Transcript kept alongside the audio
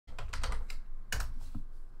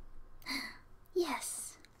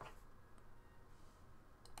Yes.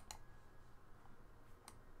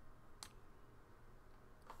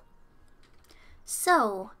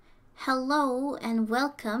 So, hello and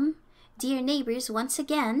welcome, dear neighbors, once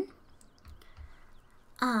again.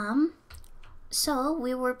 So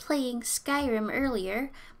we were playing Skyrim earlier,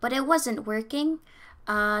 but it wasn't working.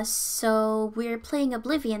 So we're playing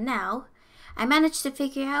Oblivion now. I managed to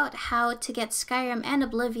figure out how to get Skyrim and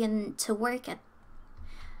Oblivion to work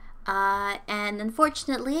and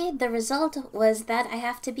unfortunately the result was that I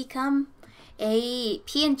have to become a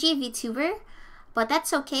PNG VTuber, but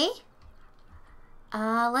that's okay.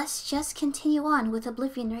 Let's just continue on with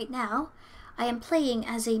Oblivion right now. I am playing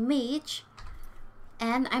as a mage,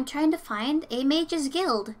 and I'm trying to find a mage's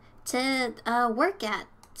guild to work at.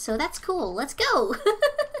 So that's cool. Let's go!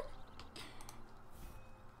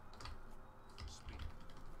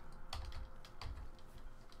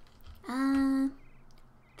 I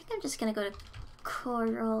think I'm just gonna go to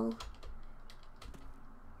Coral.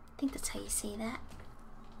 I think that's how you say that.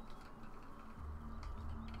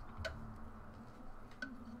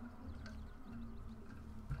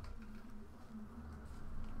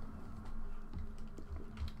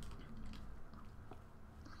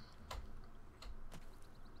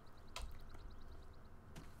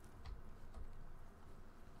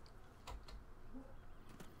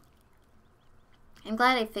 I'm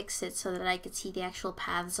glad I fixed it so that I could see the actual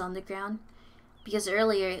paths on the ground. Because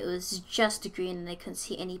earlier it was just green and I couldn't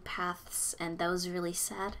see any paths, and that was really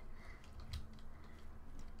sad.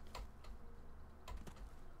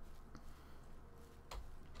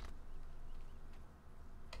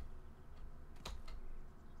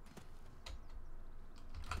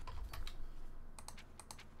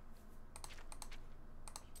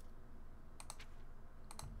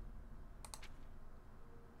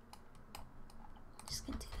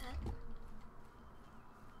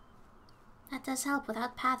 That does help.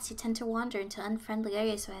 Without paths, you tend to wander into unfriendly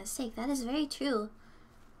areas by mistake. That is very true.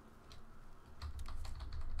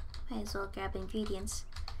 Might as well grab ingredients.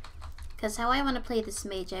 Because how I want to play this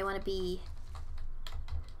mage, I want to be...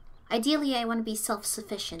 Ideally, I want to be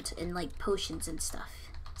self-sufficient in, like, potions and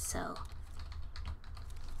stuff. So...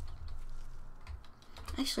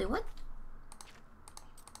 Actually, what?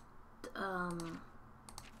 Oh,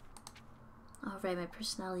 right, my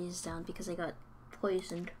personality is down because I got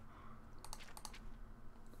poisoned.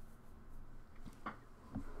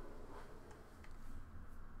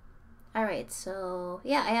 Alright, so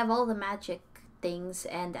yeah, I have all the magic things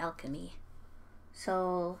and alchemy.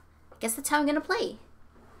 So, I guess that's how I'm gonna play.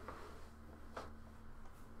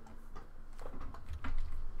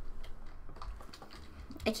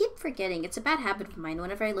 I keep forgetting, it's a bad habit of mine,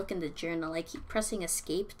 whenever I look in the journal, I keep pressing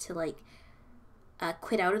escape to like,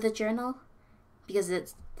 quit out of the journal. Because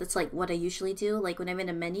that's like what I usually do, like when I'm in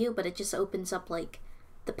a menu, but it just opens up like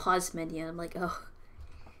the pause menu, and I'm like, oh.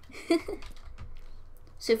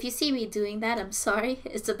 So if you see me doing that, I'm sorry.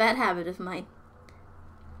 It's a bad habit of mine.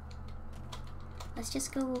 Let's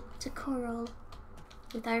just go to Coral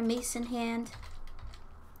with our mace in hand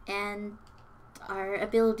and our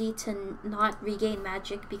ability to not regain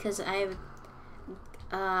magic because I have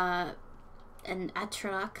an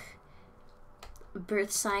Atronach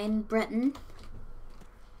birth sign Breton.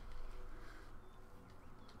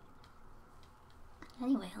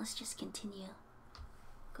 Anyway, let's just continue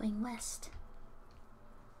going west.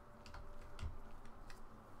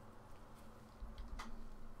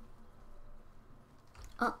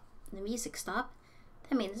 Oh, the music stopped.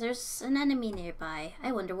 That means there's an enemy nearby.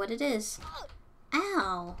 I wonder what it is.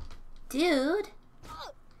 Ow! Dude!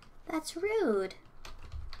 That's rude.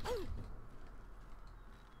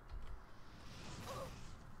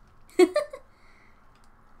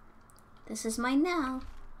 This is mine now.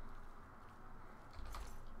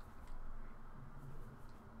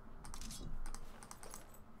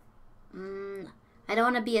 I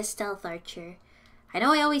don't want to be a stealth archer. I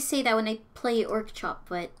know I always say that when I play Orc Chop,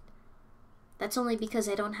 but that's only because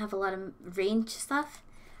I don't have a lot of ranged stuff.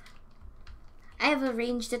 I have a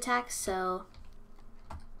ranged attack, so...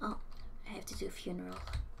 Oh, I have to do a funeral.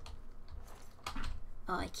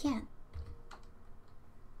 Oh, I can't.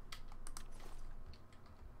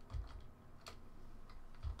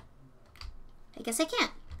 I guess I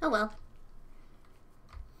can't. Oh well.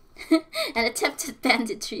 An attempted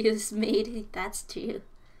banditry was made. That's true.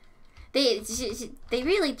 They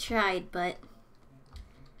really tried, but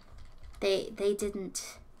they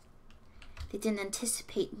didn't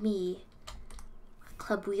anticipate me, a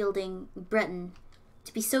club wielding Breton,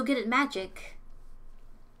 to be so good at magic.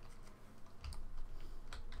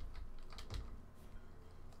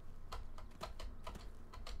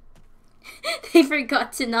 I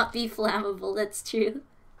forgot to not be flammable, that's true.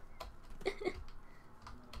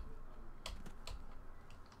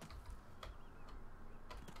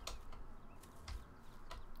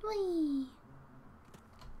 Whee!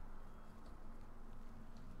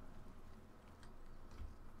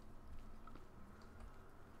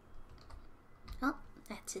 Oh,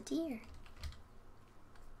 that's a deer.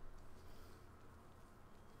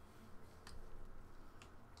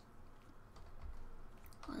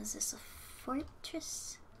 What is this, a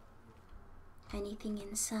fortress? Anything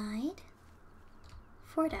inside?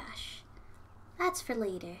 Fordash. That's for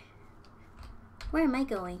later. Where am I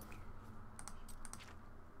going?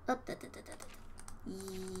 Oh,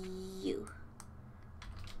 you.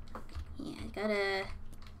 Yeah, I gotta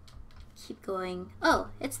keep going. Oh,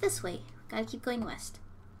 it's this way. Gotta keep going west.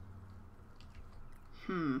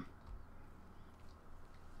 I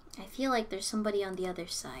feel like there's somebody on the other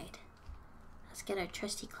side. Let's get our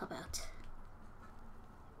trusty club out.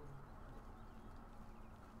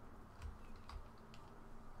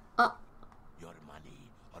 Oh. Your money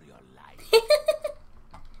or your life.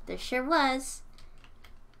 There sure was.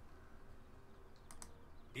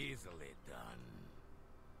 Easily done.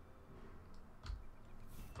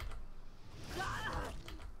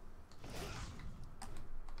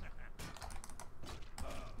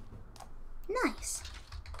 Nice.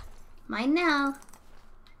 Mine now.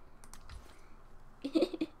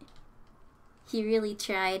 He really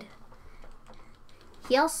tried.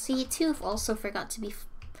 He too also forgot to be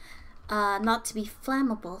not to be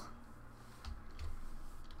flammable.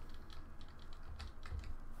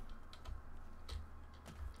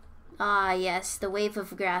 Ah yes, the wave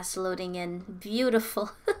of grass loading in.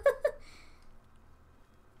 Beautiful.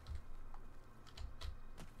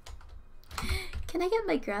 Can I get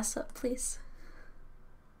my grass up, please?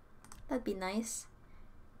 That'd be nice.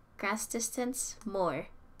 Grass distance, more.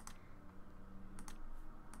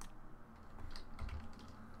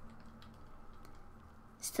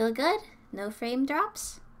 Still good? No frame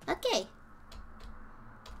drops? Okay.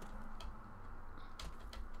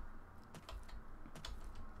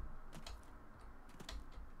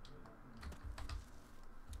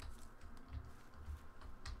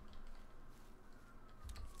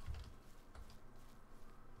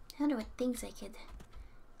 I wonder what things I could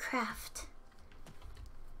craft.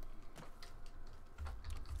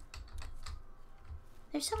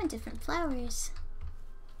 There's so many different flowers.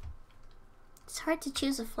 It's hard to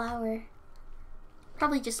choose a flower.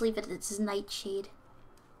 Probably just leave it as nightshade.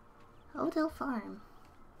 Odell Farm.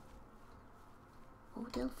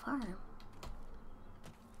 Odell Farm.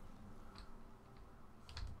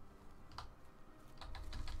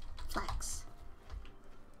 Flax.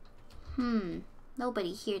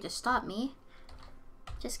 Nobody here to stop me.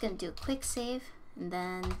 Just gonna do a quick save and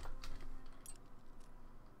then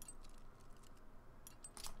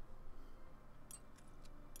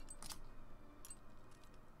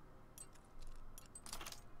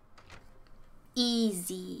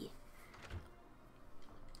easy.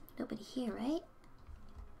 Nobody here, right?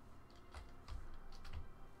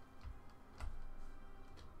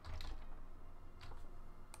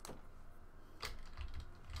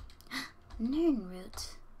 Nern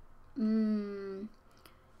root.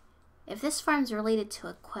 If this farm's related to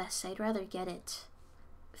a quest, I'd rather get it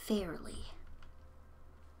fairly.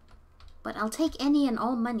 But I'll take any and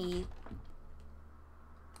all money.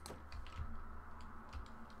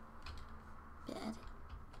 Bed.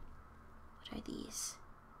 What are these?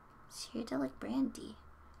 Cyrodiilic brandy.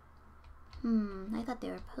 I thought they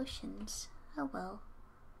were potions. Oh well.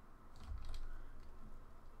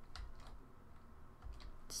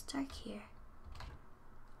 It's dark here.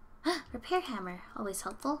 Repair hammer. Always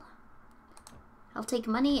helpful. I'll take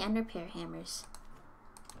money and repair hammers.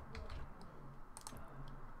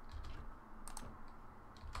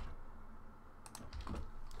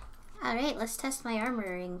 Alright, let's test my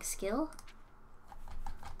armoring skill.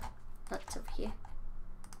 Oh, it's over here.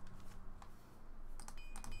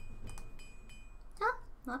 Oh,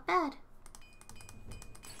 not bad.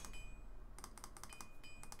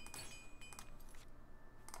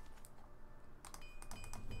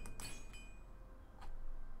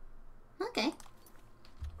 Okay.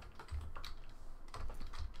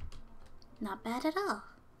 Not bad at all.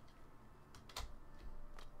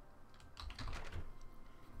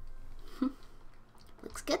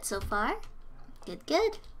 Looks good so far. Good,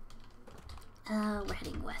 good. We're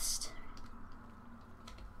heading west.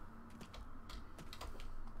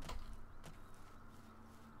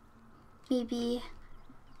 Maybe...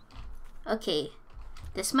 Okay.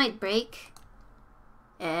 This might break.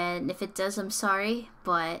 And if it does, I'm sorry.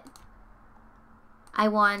 But I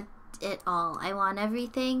want it all. I want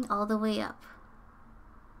everything all the way up.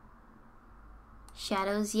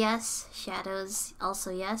 Shadows, yes. Shadows,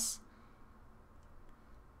 also yes.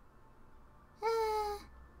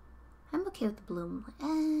 I'm okay with bloom.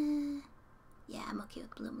 Yeah, I'm okay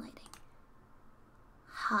with bloom lighting.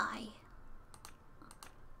 High.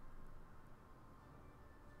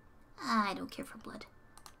 I don't care for blood.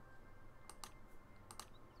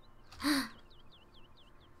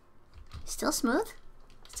 Still smooth?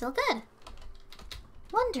 Still good.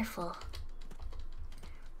 Wonderful.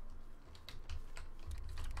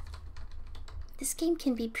 This game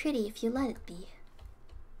can be pretty if you let it be.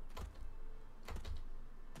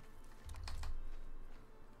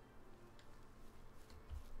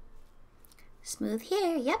 Smooth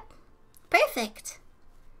here, yep. Perfect.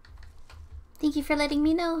 Thank you for letting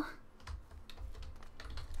me know.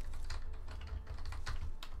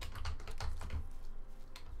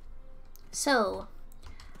 So,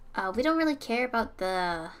 we don't really care about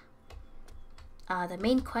the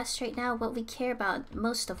main quest right now. What we care about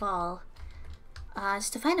most of all is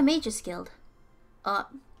to find a mage's guild. I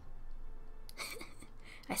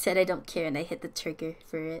said I don't care and I hit the trigger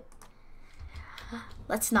for it.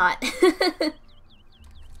 Let's not.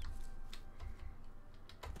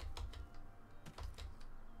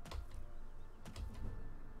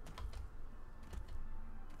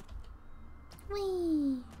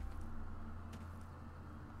 Whee!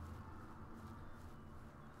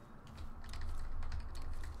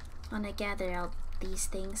 I want to gather out these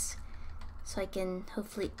things so I can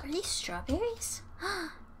hopefully... Are these strawberries? They're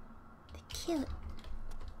cute.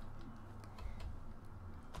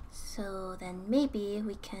 So then maybe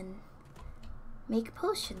we can make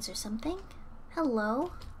potions or something.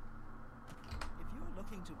 Hello? If you're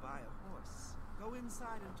looking to buy a horse, go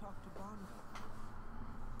inside and talk to Bongo.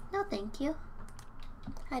 No, thank you.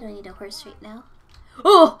 I don't need a horse right now.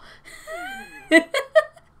 Oh!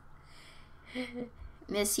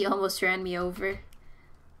 Miss, you almost ran me over.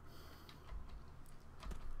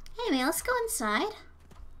 Anyway, let's go inside.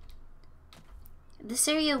 This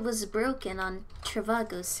area was broken on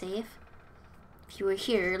Travago's save, if you were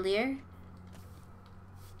here earlier.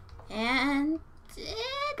 And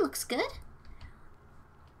it looks good.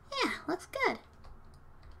 Yeah, looks good.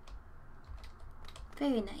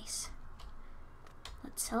 Very nice.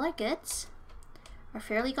 Let's sell our goods. Our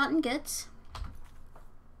fairly gotten goods.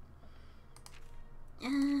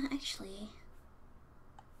 Actually,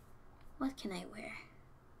 what can I wear?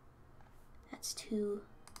 That's too...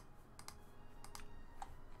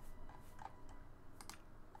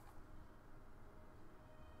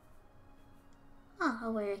 Oh,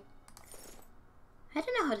 I'll wear... I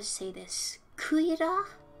don't know how to say this. Kuira?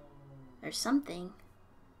 Or something.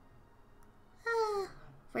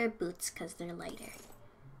 Wear boots because they're lighter.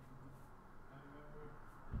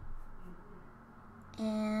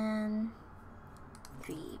 And...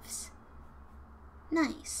 Greaves.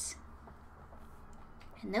 Nice.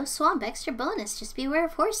 And no swamp extra bonus, just beware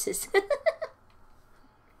of horses.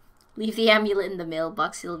 Leave the amulet in the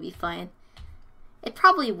mailbox, it'll be fine. It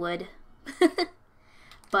probably would.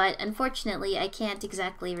 But unfortunately, I can't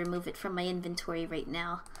exactly remove it from my inventory right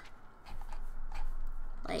now.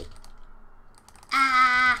 Like,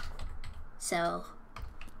 so,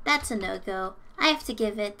 that's a no-go. I have to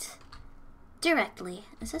give it directly.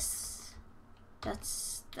 Is this...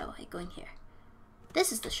 That's... Oh, I go in here.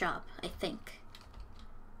 This is the shop, I think.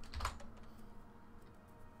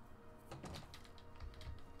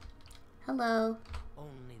 Hello.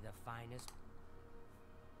 Only the finest.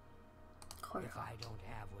 Coral. If I don't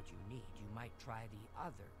have what you need, you might try the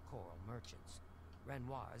other coral merchants.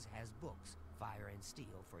 Renoir's has books, fire and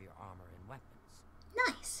steel for your armor and weapons.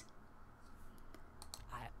 Nice.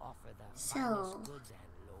 I offer the So- finest goods and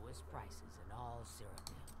lowest prices in all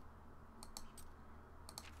Cyrodiil.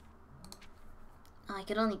 I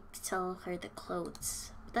could only sell her the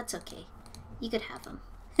clothes, but that's okay. You could have them.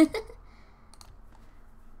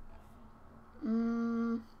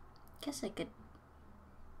 Guess I could...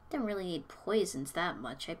 Don't really need poisons that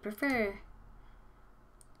much. I prefer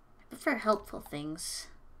helpful things.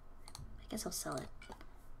 I guess I'll sell it.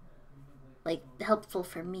 Like, helpful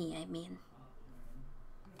for me, I mean.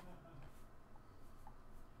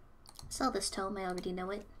 Sell this tome, I already know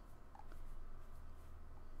it.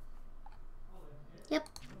 Yep.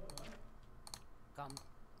 Come,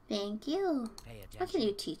 Thank you. pay attention. What can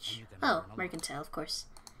you teach? and you can Oh, learn a lot. mercantile, of course.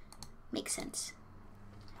 Makes sense.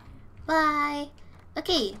 Bye.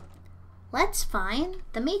 Okay, let's find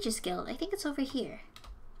the Mage's Guild. I think it's over here.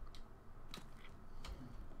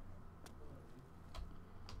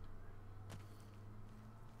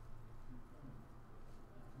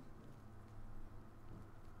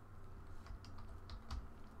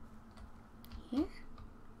 Here?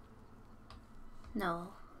 No.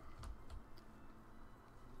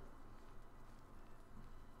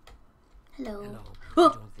 Hello. Hello. Oh!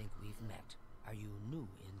 I don't think we've met. Are you new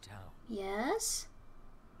in town? Yes?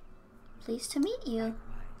 Pleased to meet you.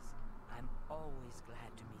 Likewise. I'm always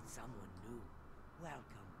glad to meet someone new.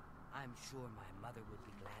 Welcome. I'm sure my mother would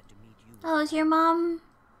be glad to meet you. Oh, is your mom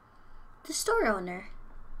the store owner?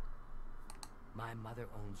 My mother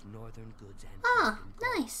owns Northern Goods and Ah, Trade in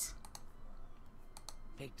Gaul. nice.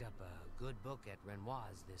 Picked up a good book at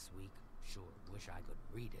Renoir's this week. Sure wish I could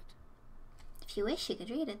read it. If you wish you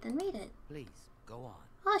could read it, then read it. Please, go on.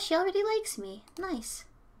 Oh, she already likes me. Nice.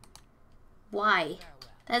 Why?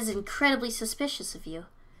 Farewell. That is incredibly suspicious of you.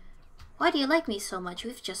 Why do you like me so much?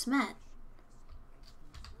 We've just met.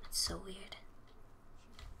 That's so weird.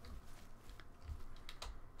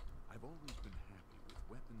 I've always been happy with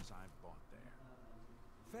weapons I've bought there.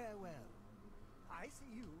 Farewell. I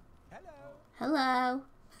see you. Hello. Hello.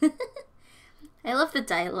 I love the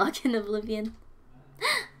dialogue in Oblivion.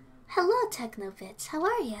 Hello, Technobits. How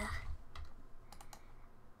are ya?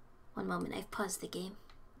 One moment, I've paused the game.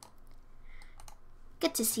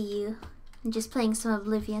 Good to see you. I'm just playing some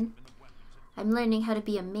Oblivion. I'm learning how to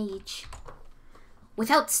be a mage.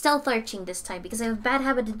 Without stealth arching this time, because I have a bad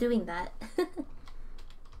habit of doing that.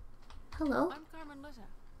 Hello? I'm Carmen Litta.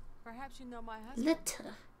 Perhaps you know my husband. Litta.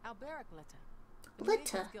 Alberic Litta. The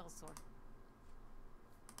Litta. Mage's Guild sword.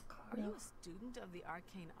 Are you a student of the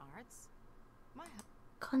arcane arts? My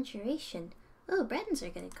Conjuration. Oh, Brandons are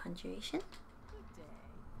good at conjuration. good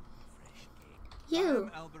day.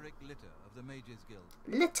 You. I'm Alberic Litter of the Mages Guild.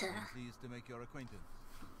 Litta. I'm pleased to make your acquaintance.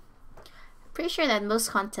 Pretty sure that most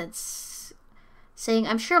contents saying,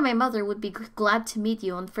 I'm sure my mother would be glad to meet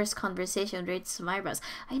you on first conversation raised some eyebrows.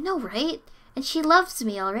 I know, right? And she loves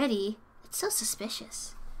me already. It's so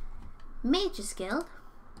suspicious. Mages Guild?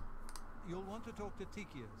 You'll want to talk to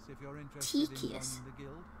Tikius if you're interested in Tikius. joining the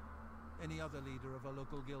guild. Any other leader of a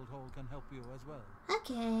local guild hall can help you as well.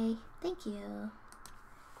 Okay, thank you.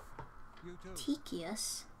 You too.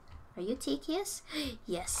 Tikius? Are you Tikius?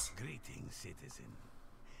 Yes. Greetings, citizen.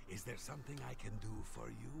 Is there something I can do for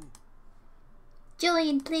you?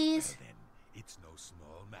 Join, Well please. then, it's no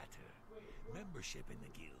small matter. Membership in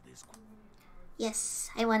the guild is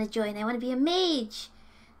Yes, I want to join. I want to be a mage.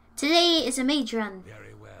 Today is a mage run.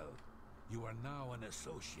 very well. You are now an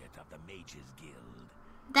associate of the Mages Guild.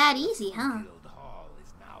 That easy, huh? Guild Hall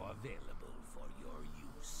is now available for your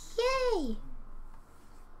use. Yay!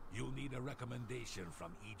 You'll need a recommendation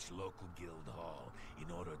from each local guild hall in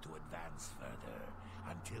order to advance further.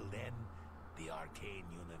 Until then, the Arcane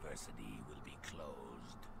University will be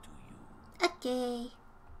closed to you. Okay.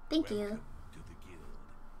 Thank you. Welcome to the guild,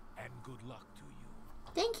 and good luck to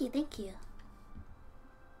you. Thank you, thank you.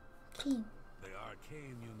 King. The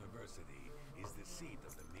Arcane University is the seat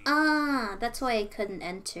of the Mages, Ah, that's why I couldn't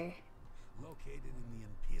enter. located in the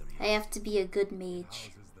Imperial. I have to be a good mage.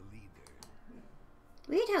 Houses the leader.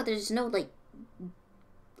 Weird how there's no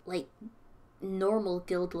like normal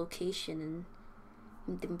guild location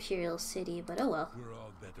in the Imperial City, but oh well. We're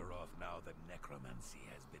all better off now that necromancy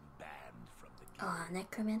has been banned from the guild. Ah,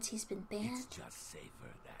 necromancy's been It's banned? just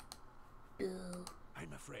safer that. Boo.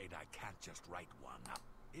 I'm afraid I can't just write one up.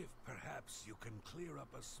 If perhaps you can clear up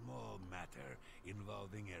a small matter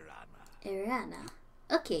involving Irana. Irana.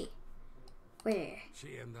 Okay. Where?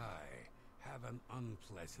 She and I have an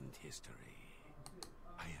unpleasant history.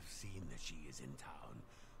 I have seen that she is in town.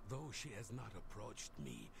 Though she has not approached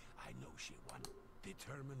me, I know she wants to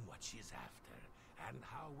determine what she's after and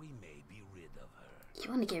how we may be rid of her. You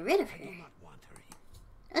want to get rid of I do her? not want her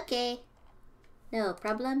here. Okay. No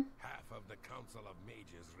problem. Half of the Council of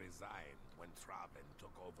Mages resigned when Traven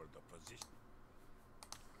took over the position.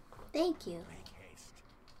 Thank you. Make haste.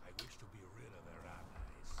 I wish to be rid of Irana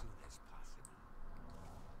as soon as possible.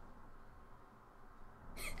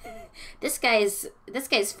 This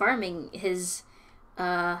guy's farming his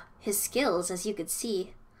skills, as you could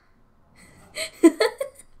see.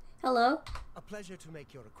 Hello? A pleasure to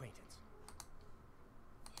make your acquaintance.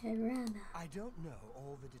 Irana. I don't know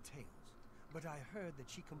all the details, but I heard that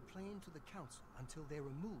she complained to the council until they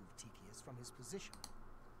removed Tikius from his position.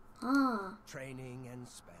 Ah. Training and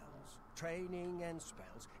spells. Training and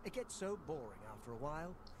spells. It gets so boring after a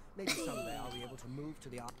while. Maybe someday I'll be able to move to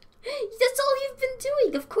the That's all you've been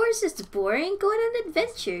doing. Of course it's boring. Going on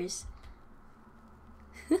adventures.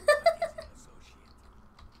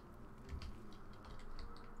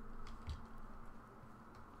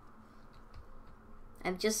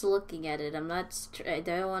 I'm just looking at it. I'm not. I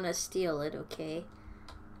don't want to steal it. Okay.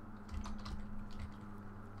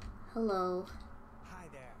 Hello. Hi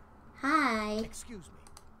there. Hi. Excuse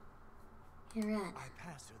me. Irana. I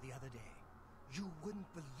passed her the other day. You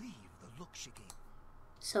wouldn't believe the look she gave.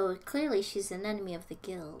 So clearly she's an enemy of the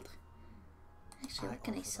guild. Actually, what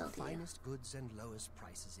can I offer sell the to you? finest goods and lowest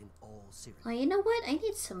prices in all Syria. Well, you know what? I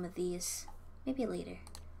need some of these. Maybe later.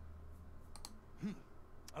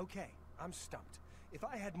 Okay, I'm stumped. If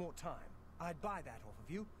I had more time, I'd buy that off of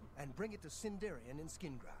you and bring it to Sindarian in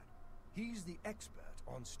Skingrad. He's the expert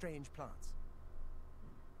on strange plants.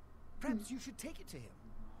 Perhaps you should take it to him.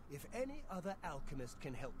 If any other alchemist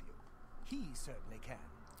can help you, he certainly can.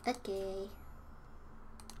 Okay.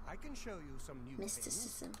 I can show you some new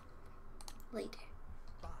Mysticism. Later.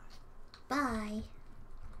 things. Bye. Bye.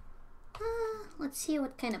 Let's see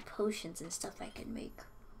what kind of potions and stuff I can make.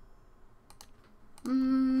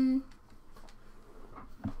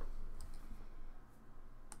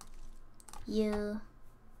 You.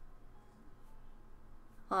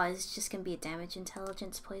 Oh, it's just gonna be a damage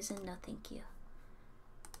intelligence poison? No, thank you.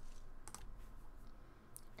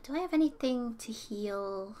 Do I have anything to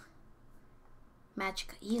heal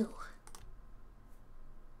magic? You.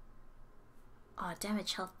 Oh,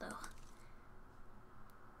 damage health though.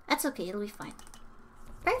 That's okay, it'll be fine.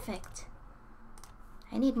 Perfect.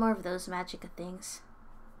 I need more of those magica things.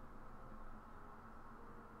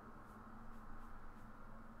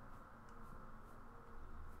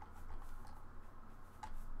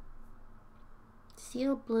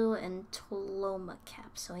 Steel blue and Toloma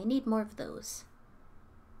cap, so I need more of those.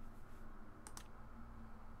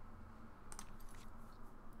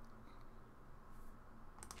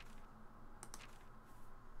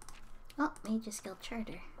 Oh, Mage's Guild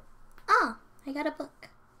Charter. Oh, I got a book.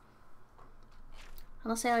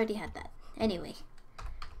 Unless I already had that. Anyway.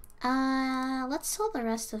 Let's sell the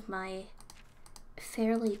rest of my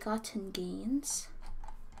fairly gotten gains.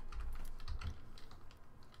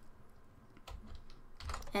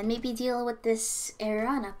 And maybe deal with this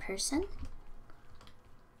Arana person.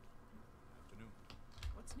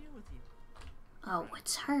 What's new with you? Oh,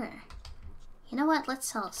 it's her. You know what?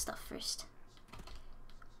 Let's sell stuff first.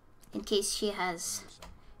 In case she happens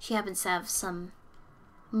to have some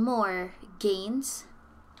more gains.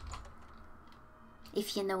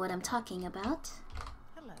 If you know what I'm talking about.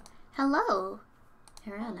 Hello. Hello,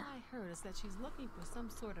 All Arana. I heard is that she's looking for some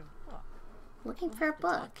sort of book. Looking We'll for a have to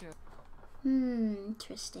talk book. to her.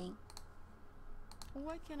 Interesting.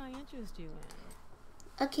 What can I interest you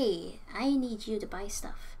in? Okay, I need you to buy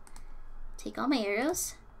stuff. Take all my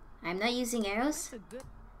arrows. I'm not using arrows. That's a good.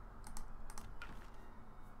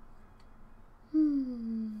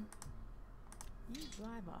 You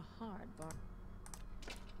drive a hard bar.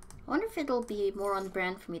 I wonder if it'll be more on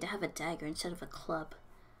brand for me to have a dagger instead of a club.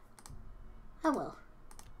 Oh well.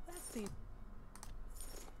 That seems.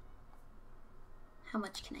 How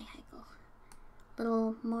much can I haggle? A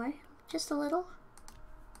little more? Just a little?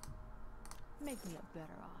 Make me a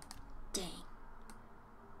better off. Dang.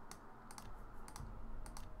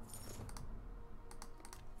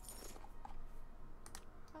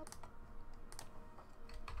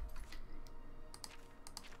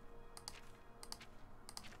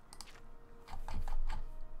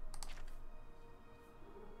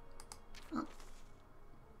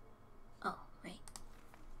 Oh, right.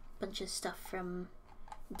 Bunch of stuff from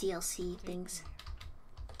DLC things.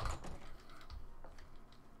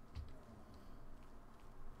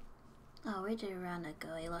 Oh, where did Arana go?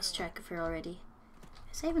 I lost track of her already.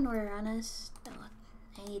 Is that even where Arana is? Oh,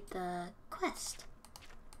 I need the quest.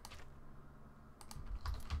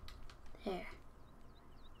 There.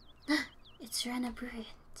 It's Rena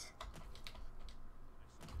Brilliant.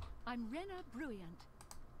 I'm Rena Brilliant.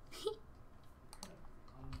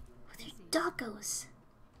 With her doggos.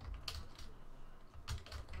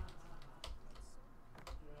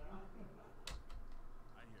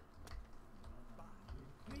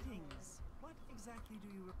 Greetings. What exactly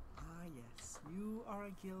do you... Ah, yes. You are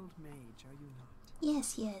a guild mage, are you not?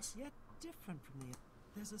 Yes, yes. Yet different from the...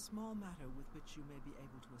 There's a small matter with which you may be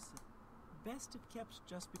able to assist. Best if kept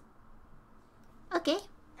just be... Okay.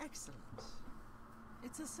 Excellent.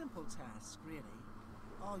 It's a simple task, really.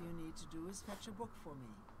 All you need to do is fetch a book for me.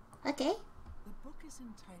 Okay. The book is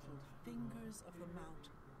entitled Fingers of the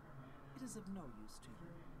Mountain. It is of no use to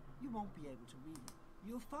you. You won't be able to read it.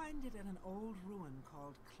 You'll find it in an old ruin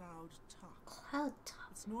called Cloud Top. Cloud Top.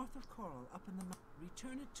 It's north of Coral, up in the mountain.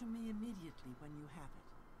 Return it to me immediately when you have it.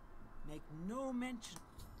 Make no mention.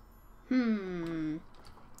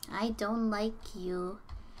 I don't like you.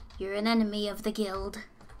 You're an enemy of the guild.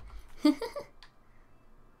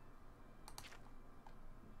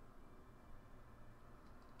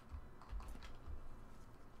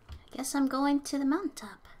 Guess I'm going to the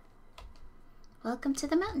mountaintop. Welcome to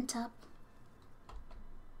the mountaintop.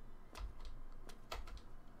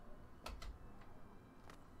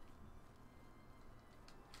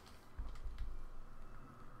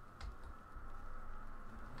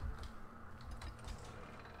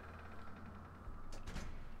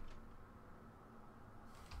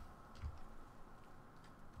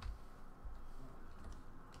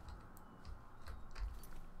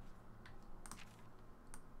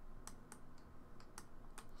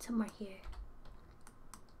 Somewhere here.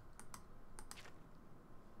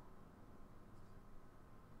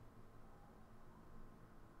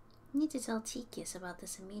 I need to tell Tikius about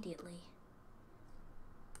this immediately.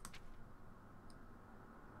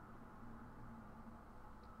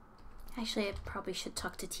 Actually, I probably should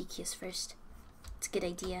talk to Tikius first. It's a good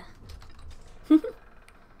idea.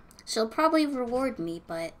 She'll probably reward me,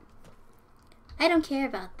 but I don't care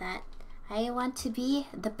about that. I want to be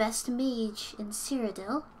the best mage in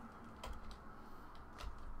Cyrodiil.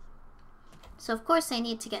 So of course I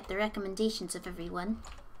need to get the recommendations of everyone.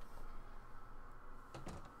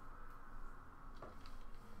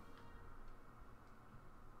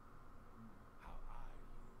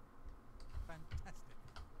 Fantastic.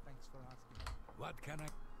 Thanks for asking. What can I...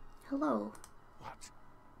 Hello. What?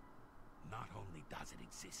 Not only does it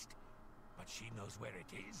exist, but she knows where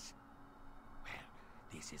it is? Well,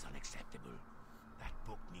 this is unacceptable. That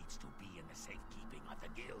book needs to be in the safekeeping of the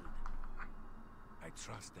guild. I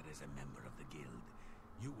trust that as a member of the guild,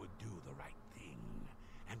 you would do the right thing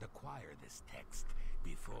and acquire this text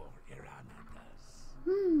before Irana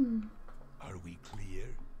does. Are we clear?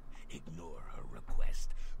 Ignore her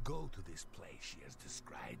request. Go to this place she has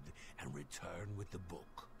described and return with the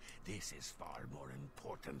book. This is far more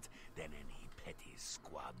important than any petty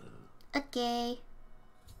squabble. Okay.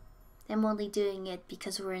 I'm only doing it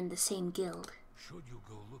because we're in the same guild. Should you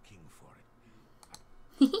go looking for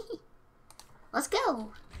it? Let's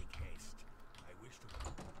go! Make haste. I wish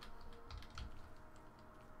to...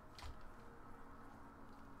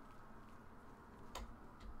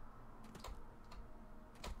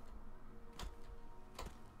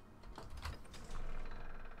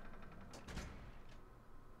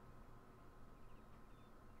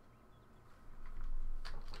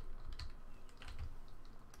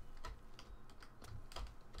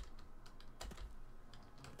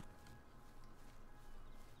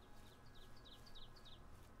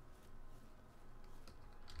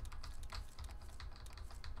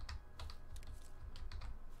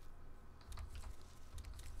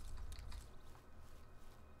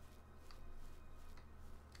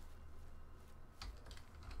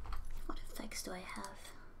 What effects do I have?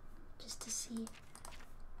 Just to see.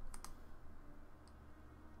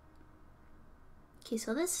 Okay,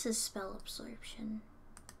 so this is spell absorption.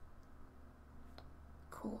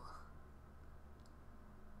 Cool.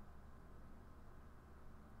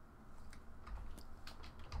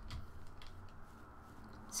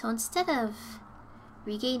 So instead of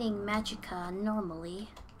regaining magicka normally,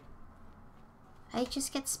 I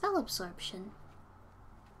just get spell absorption.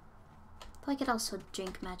 Though I could also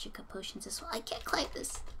drink magicka potions as well. I can't climb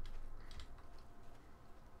this.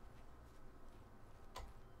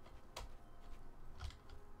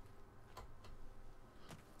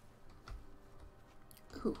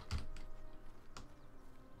 Ooh.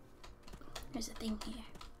 There's a thing here.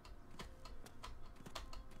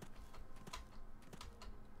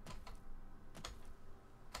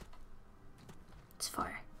 It's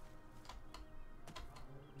far.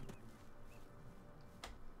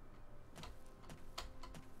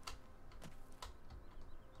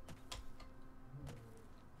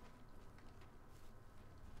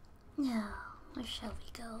 Now, where shall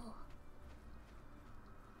we go?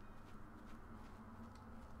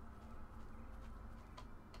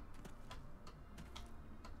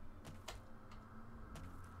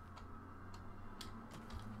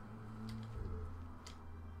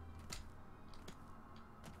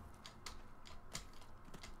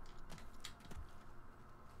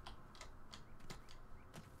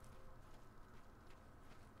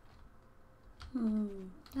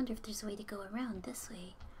 Wonder if there's a way to go around this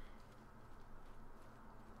way.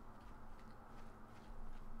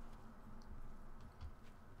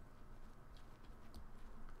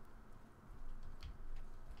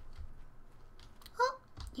 Oh,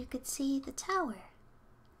 you could see the tower.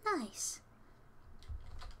 Nice.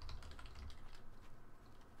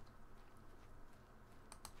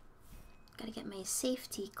 Gotta get my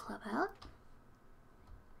safety club out.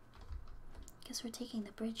 Guess we're taking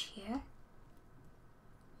the bridge here.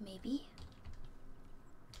 Maybe.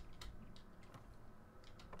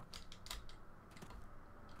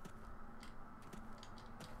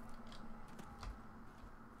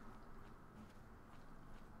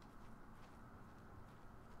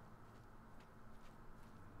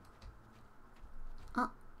 Oh,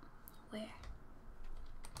 where?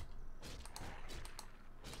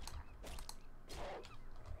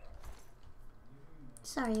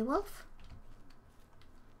 Sorry, wolf.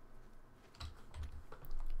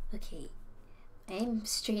 Okay, I'm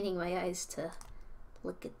straining my eyes to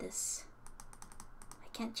look at this. I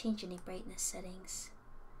can't change any brightness settings.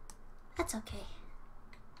 That's okay.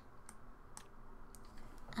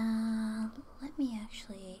 Let me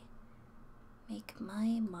actually make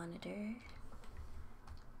my monitor.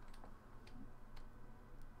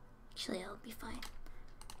 Actually, I'll be fine.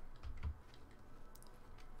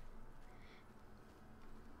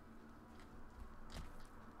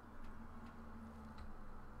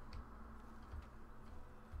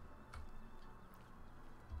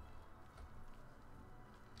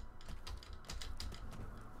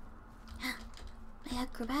 My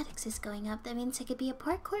acrobatics is going up. That means I could be a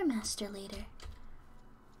parkour master later.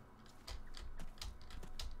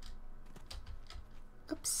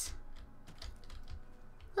 Oops.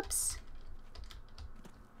 Oops.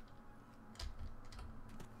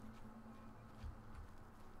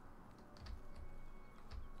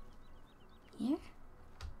 Here?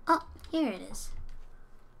 Oh, here it is.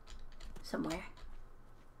 Somewhere.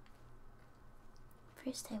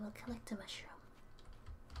 First I will collect a mushroom.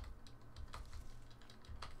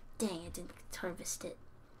 Dang, I didn't harvest it.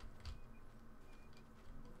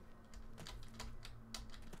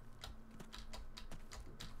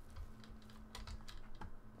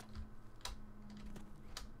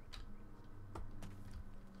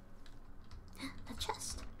 A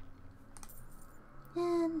chest.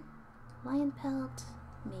 And lion pelt,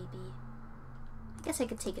 maybe. I guess I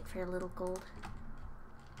could take it for a little gold.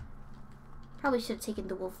 Probably should have taken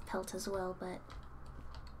the wolf pelt as well, but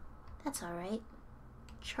that's alright.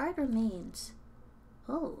 Charred remains.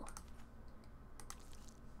 Oh.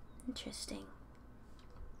 Interesting.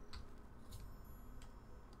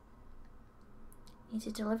 Need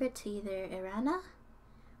to deliver it to either Irana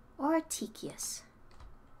or Tikius.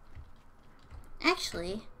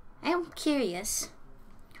 Actually, I am curious.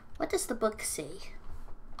 What does the book say?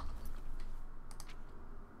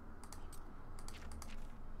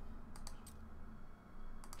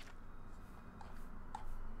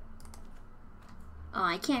 Oh,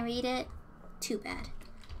 I can't read it? Too bad.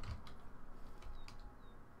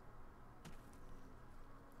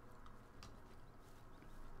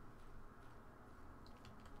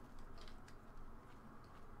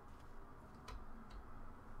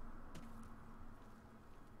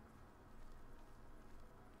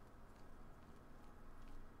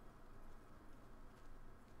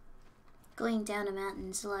 Going down a mountain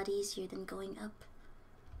is a lot easier than going up.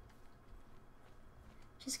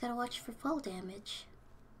 Just gotta watch for fall damage.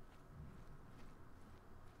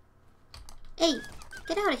 Hey,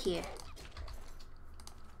 get out of here.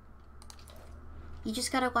 You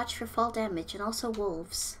just gotta watch for fall damage and also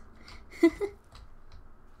wolves.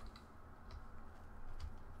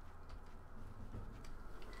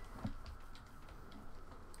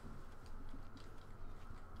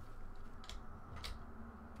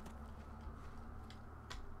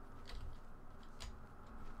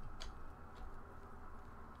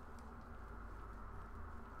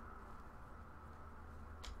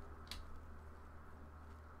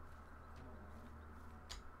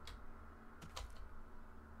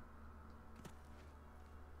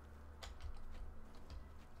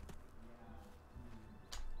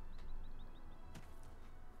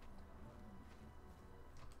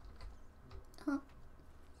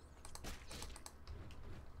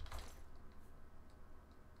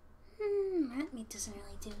 Rat meat doesn't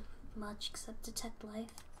really do much except detect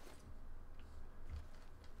life.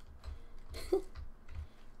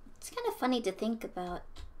 It's kind of funny to think about.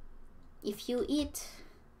 If you eat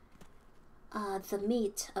the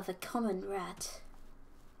meat of a common rat,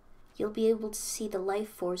 you'll be able to see the life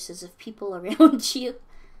forces of people around you.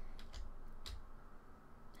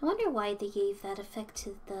 I wonder why they gave that effect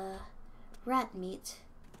to the rat meat.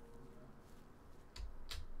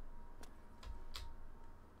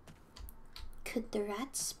 Could the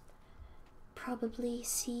rats probably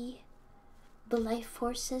see the life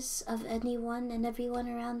forces of anyone and everyone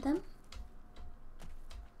around them?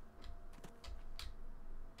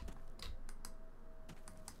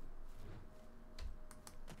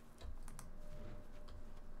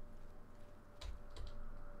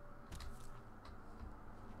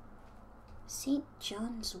 St.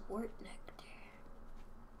 John's wort nectar.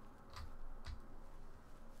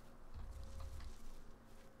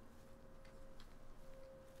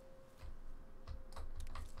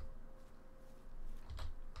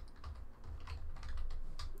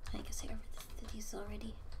 I guess I did these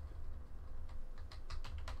already.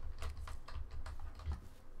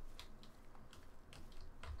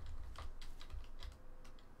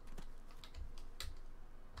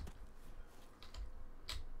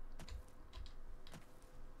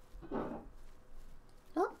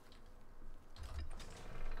 Oh.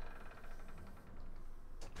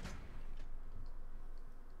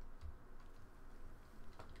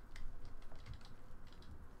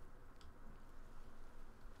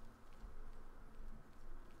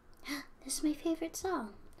 This is my favorite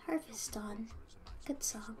song. Harvest Dawn. Good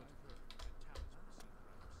song.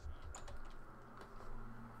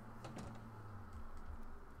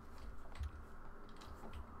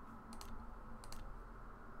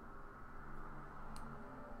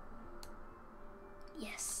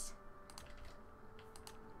 Yes.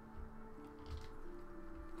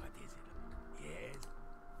 What is it? Yes?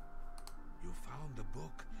 You found the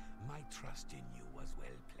book? My trust in you was well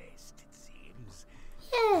placed, it seems.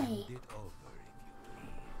 Yay! Hand it over, if you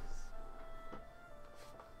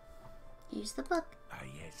please. Use the book. Ah,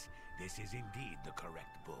 yes, this is indeed the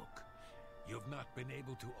correct book. You've not been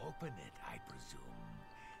able to open it, I presume.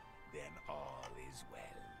 Then all is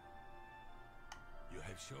well. You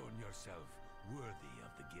have shown yourself worthy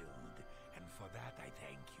of the guild, and for that I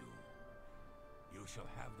thank you. You shall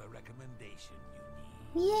have the recommendation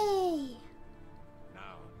you need. Yay!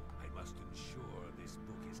 Now, I must ensure this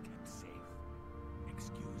book is kept safe.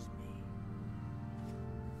 Excuse me.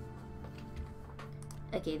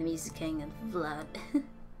 Okay, the music kind of loud.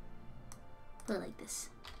 But I like this.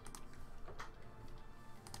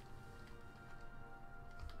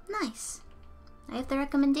 Nice. I have the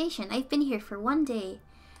recommendation. I've been here for 1 day,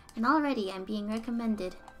 and already I'm being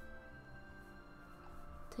recommended.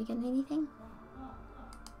 Do I get anything?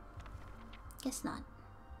 Guess not.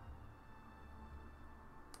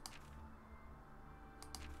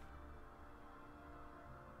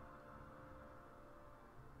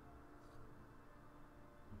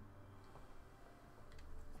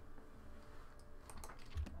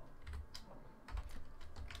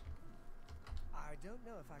 I don't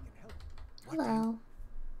know if I can help. What do Hello.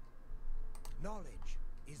 Knowledge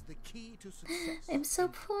is the key to success. I'm so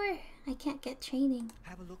poor. I can't get training.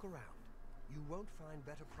 Have a look around. You won't find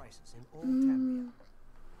better prices in all Tamriel.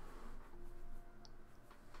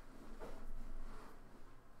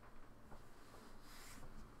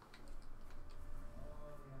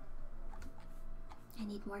 I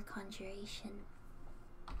need more conjuration.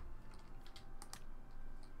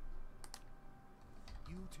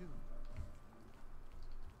 You too.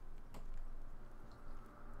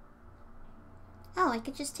 Oh, I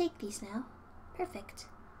could just take these now. Perfect.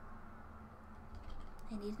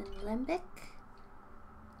 I need an alembic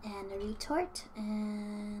and a retort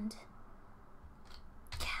and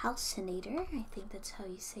calcinator. I think that's how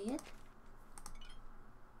you say it.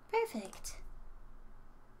 Perfect.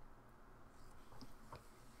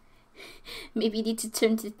 Maybe you need to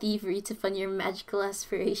turn to thievery to fund your magical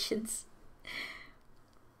aspirations.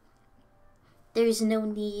 There is no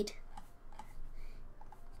need,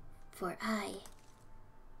 for I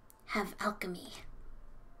have alchemy.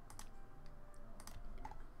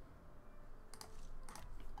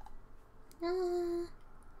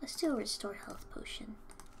 Let's do a restore health potion.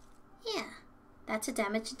 Yeah, that's a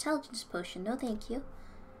damage intelligence potion. No, thank you.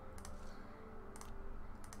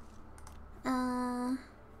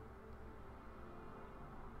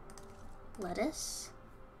 Lettuce.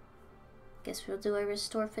 Guess we'll do a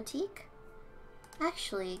restore fatigue.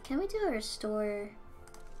 Actually, can we do a restore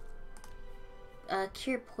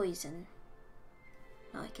cure poison?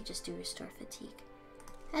 Oh, I could just do restore fatigue.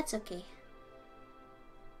 That's okay.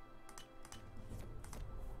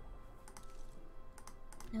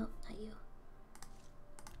 No, not you.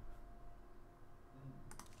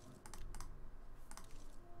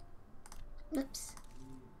 Oops.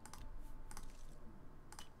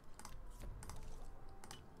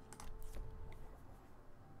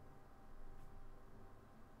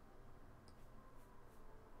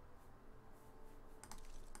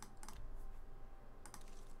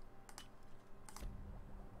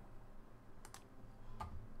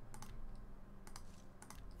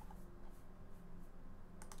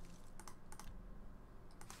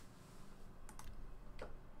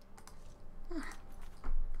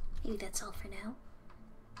 Maybe that's all for now.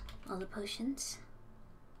 All the potions.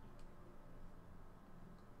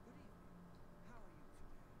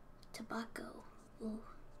 Tobacco. Ooh.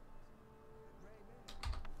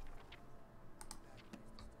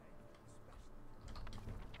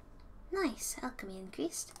 Nice. Alchemy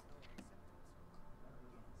increased.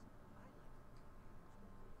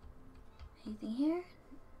 Anything here?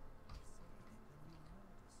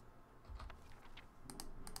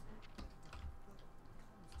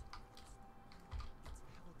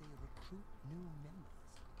 New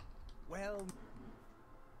members. Well,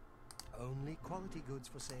 only quality goods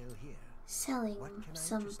for sale here. Selling What can I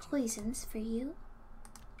some interest you? poisons for you.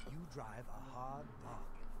 You drive a hard bargain.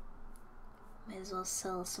 Might as well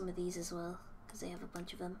sell some of these as well, because they have a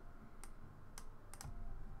bunch of them.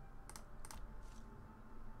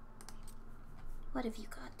 What have you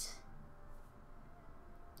got?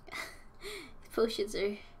 Potions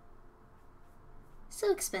are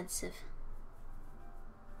So expensive.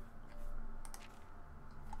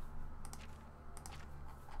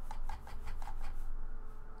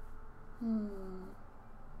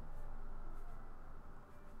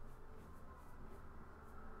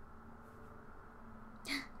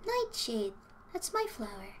 Nightshade. That's my flower.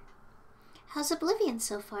 How's Oblivion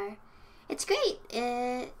so far? It's great.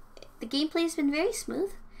 The gameplay's been very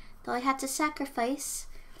smooth, though I had to sacrifice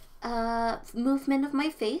movement of my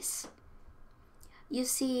face. You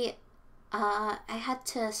see, I had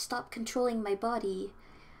to stop controlling my body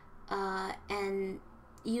and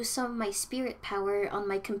use some of my spirit power on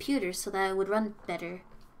my computer so that it would run better.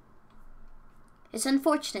 It's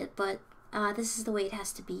unfortunate, but this is the way it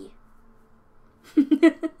has to be.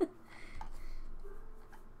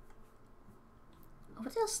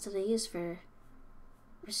 What else did I use for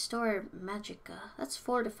restore magicka? That's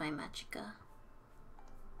fortify magicka.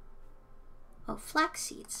 Oh, flax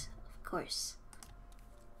seeds, of course.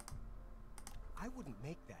 I wouldn't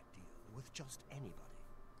make that deal with just anybody.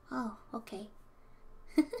 Oh, okay.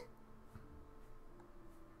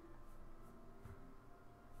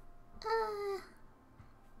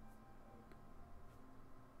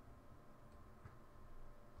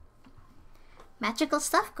 Magical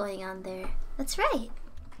stuff going on there. That's right.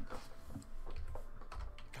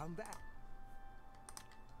 Come back.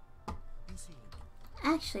 You see,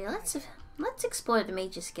 Actually, let's explore the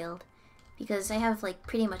Mages Guild, because I have like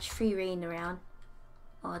pretty much free reign around.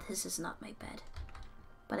 Oh, this is not my bed.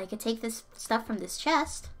 But I could take this stuff from this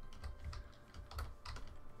chest.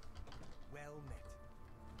 well met.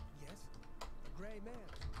 Yes, the grey mare.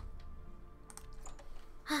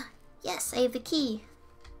 Ah, yes, I have the key.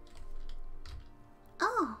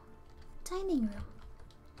 Oh, dining room.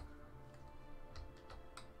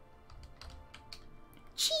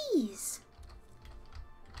 Cheese.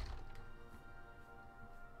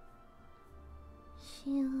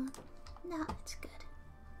 Shield. No, it's good.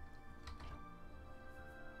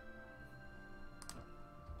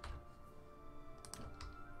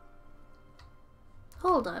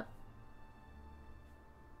 Hold up.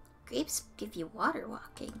 Grapes give you water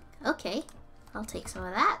walking. Okay, I'll take some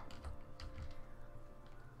of that.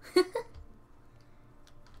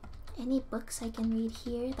 Any books I can read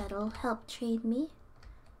here that'll help trade me?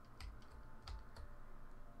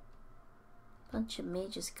 Bunch of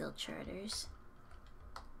Mages Guild charters.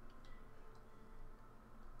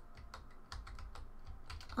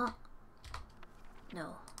 Oh.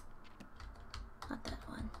 No. Not that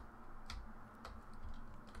one.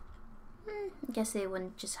 I guess they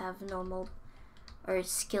wouldn't just have normal or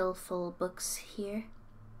skillful books here.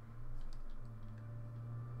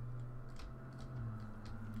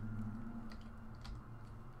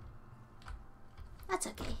 That's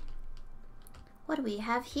okay. What do we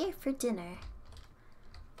have here for dinner?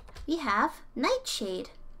 We have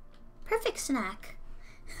nightshade. Perfect snack.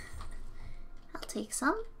 I'll take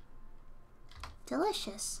some.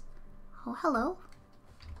 Delicious. Oh, hello.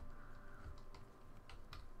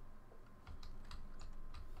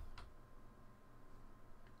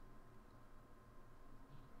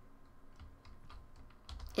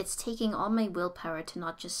 It's taking all my willpower to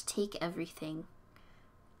not just take everything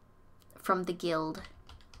from the guild,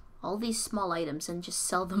 all these small items, and just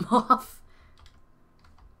sell them off.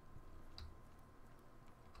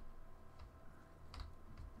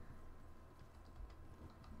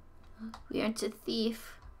 We aren't a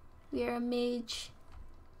thief, we are a mage.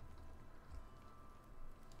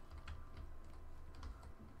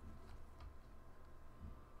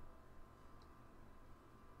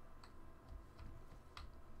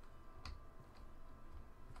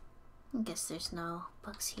 I guess there's no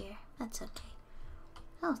books here. That's okay.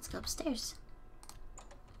 Oh, let's go upstairs.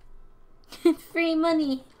 Free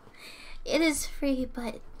money! It is free,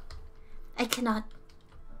 but I cannot,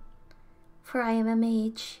 for I am a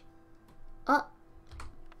mage. Oh!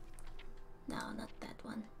 No, not that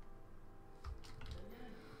one.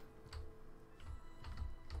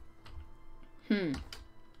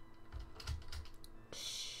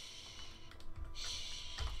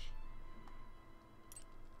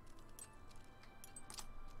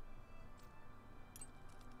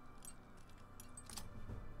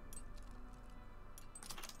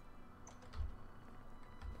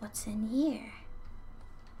 What's in here?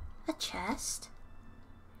 A chest?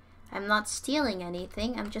 I'm not stealing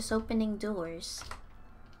anything, I'm just opening doors.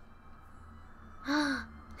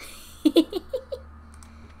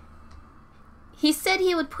 He said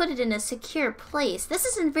he would put it in a secure place. This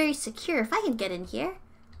isn't very secure. If I can get in here.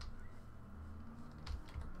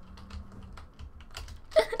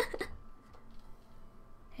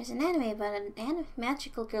 There's an anime about a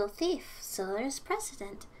magical girl thief, so there's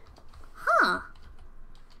precedent. Huh.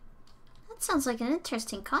 That sounds like an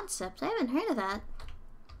interesting concept. I haven't heard of that.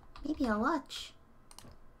 Maybe I'll watch.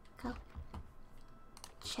 Cup.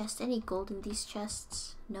 Chest. Any gold in these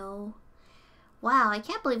chests? No. Wow, I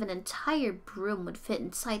can't believe an entire broom would fit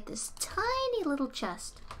inside this tiny little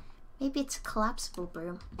chest. Maybe it's a collapsible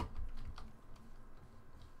broom.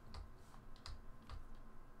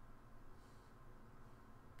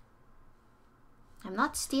 I'm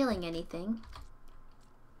not stealing anything.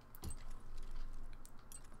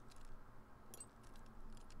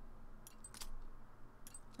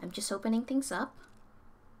 I'm just opening things up.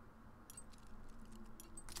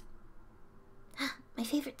 My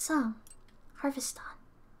favorite song, Harvest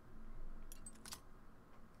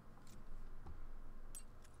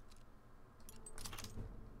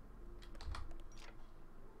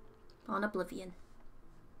on Oblivion.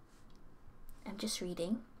 I'm just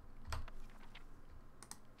reading.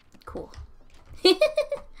 Cool.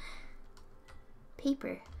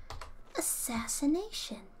 Paper.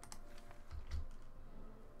 Assassination.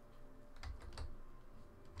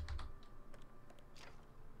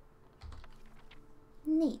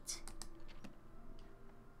 Neat.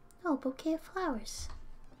 Oh, bouquet of flowers.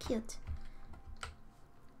 Cute.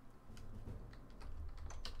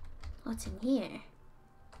 What's in here?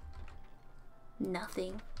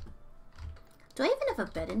 Nothing. Do I even have a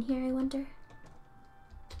bed in here, I wonder?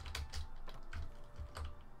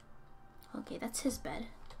 Okay, that's his bed.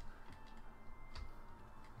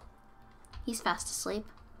 He's fast asleep.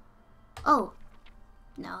 Oh!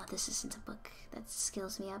 No, this isn't a book that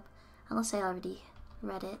skills me up. Unless I already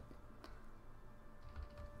read it.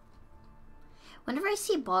 Whenever I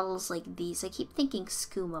see bottles like these, I keep thinking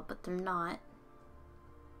skooma, but they're not.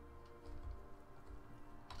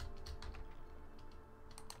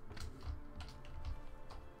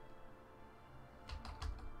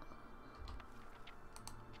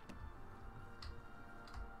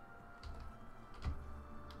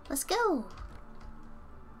 Let's go!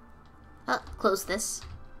 Oh, close this.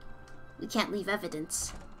 We can't leave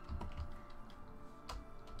evidence.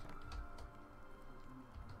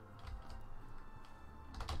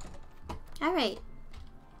 Alright.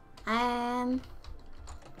 I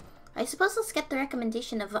suppose let's get the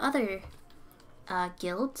recommendation of other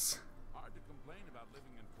guilds. Hard to complain about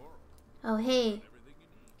living in Coral. Oh hey,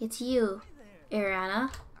 it's you, Ariana.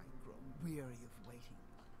 I've grown weary of waiting.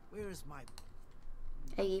 Where is my...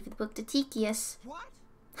 I gave the book to Tikius. What?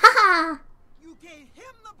 Haha! You gave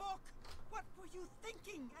him the book? What were you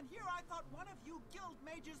thinking? And here I thought one of you guild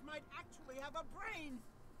mages might actually have a brain.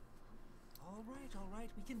 All right,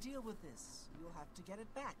 we can deal with this. You'll have to get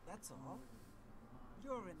it back, that's all.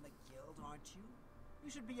 You're in the guild, aren't you? You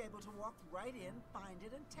should be able to walk right in, find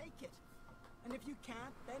it, and take it. And if you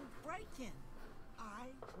can't, then break in.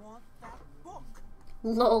 I want that book.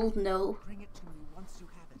 Lol, no. Bring it to me once you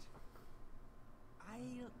have it.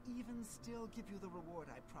 I'll even still give you the reward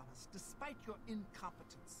I promised, despite your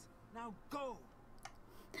incompetence. Now go!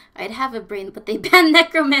 I'd have a brain, but they banned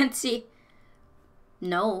necromancy.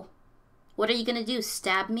 No. What are you gonna do,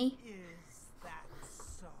 stab me? Is that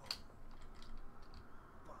so?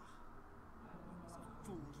 Bah. I was a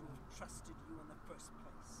fool to have trusted you in the first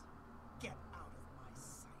place. Get out of my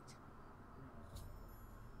sight.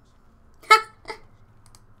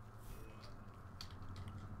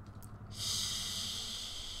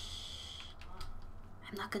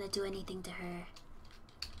 I'm not gonna do anything to her.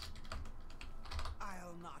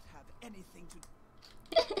 I'll not have anything to...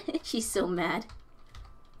 She's so mad.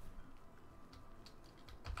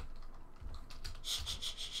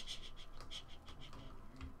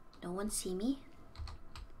 No one see me?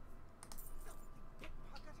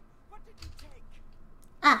 Pickpocket, what did you take?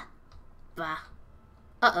 Ah! Bah.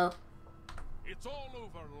 Uh-oh. It's all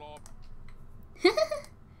over, Lob.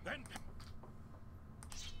 Then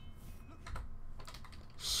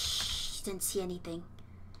She didn't see anything.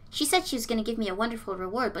 She said she was gonna give me a wonderful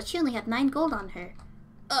reward, but she only had 9 gold on her.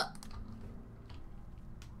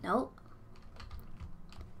 No.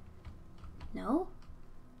 No?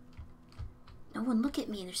 No one look at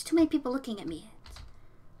me. There's too many people looking at me.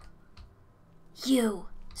 You!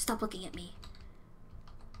 Stop looking at me.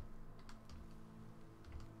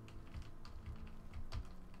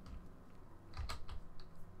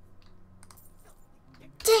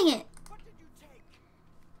 Dang it! What did you take?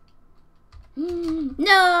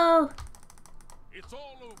 No! it's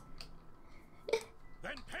all over.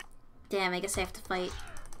 Then pay. Damn, I guess I have to fight.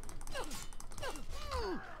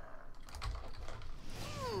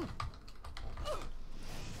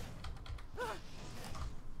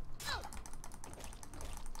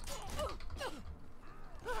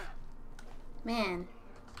 Man.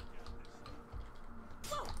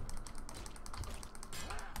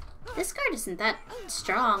 This guard isn't that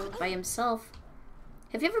strong by himself.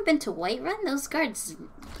 Have you ever been to Whiterun? Those guards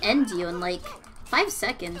end you in like 5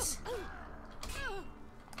 seconds.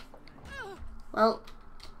 Well,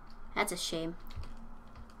 that's a shame.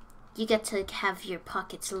 You get to have your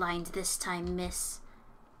pockets lined this time, miss.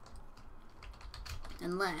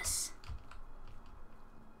 Unless...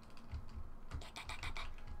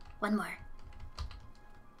 One more.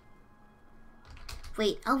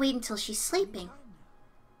 Wait, I'll wait until she's sleeping.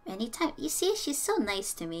 Anytime. You see, she's so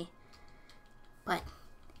nice to me. But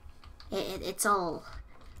it's all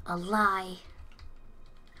a lie.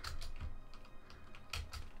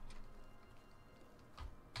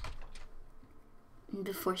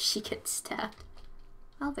 Before she gets stabbed.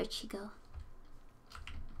 Oh, where'd she go?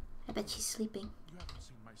 I bet she's sleeping. You haven't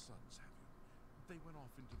seen my sons, have you? They went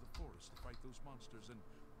off into the forest to fight those monsters, and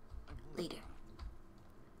I'm worried. Later.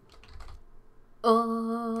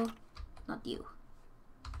 Oh, not you.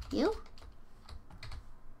 You?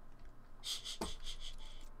 Shh, shh, shh, shh.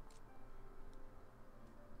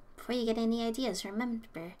 Before you get any ideas,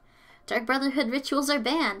 remember, Dark Brotherhood rituals are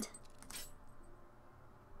banned.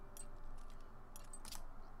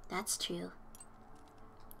 That's true.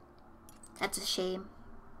 That's a shame.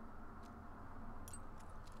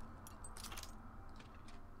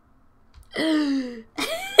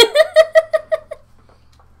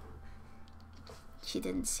 She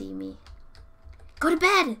didn't see me. Go to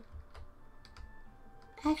bed!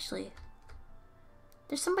 Actually,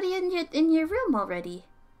 there's somebody in your room already.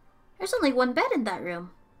 There's only one bed in that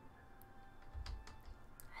room.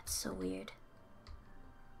 That's so weird.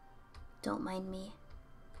 Don't mind me.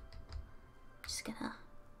 Just gonna...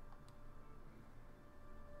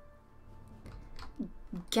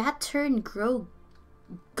 Gattern Grow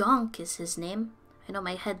Gonk is his name. I know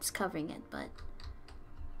my head's covering it, but...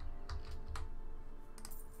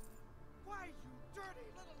 Why, you dirty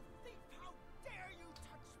little thief! How dare you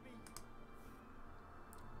touch me!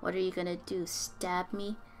 What are you gonna do? Stab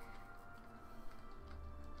me?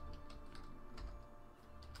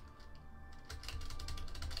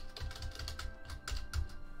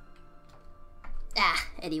 Ah,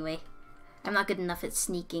 anyway. I'm not good enough at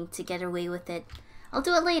sneaking to get away with it. I'll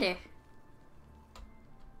do it later.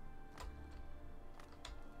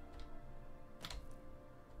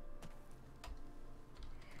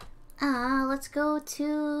 Let's go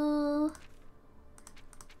to...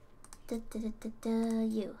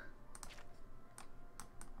 you.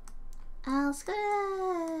 Let's go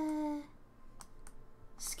to...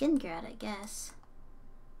 Skingrad, I guess.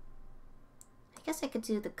 I guess I could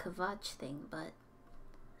do the Kavach thing, but...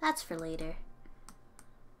 that's for later.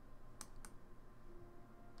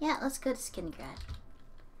 Yeah, let's go to Skingrad.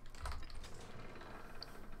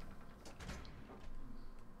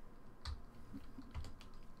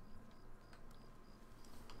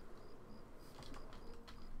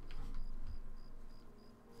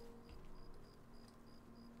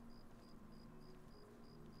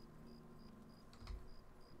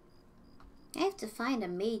 I have to find a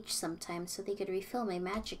mage sometime so they could refill my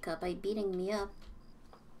magicka by beating me up.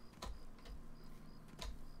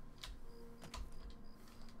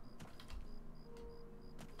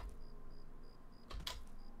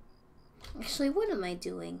 Actually, what am I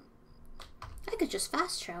doing? I could just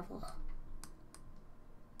fast travel.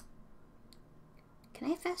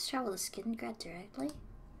 Can I fast travel to Skingrad directly?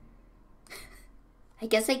 I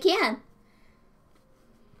guess I can.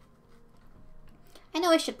 I know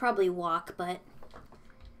I should probably walk, but...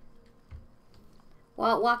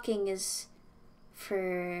 walking is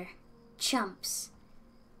for chumps.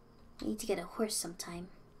 I need to get a horse sometime.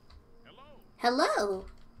 Hello! Hello!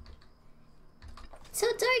 It's so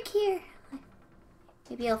dark here!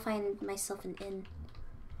 Maybe I'll find myself an inn.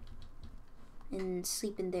 And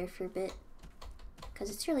sleep in there for a bit. Because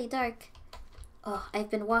it's really dark. Oh, I've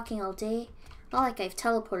been walking all day. Not like I've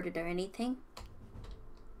teleported or anything.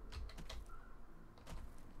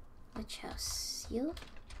 Which house? You?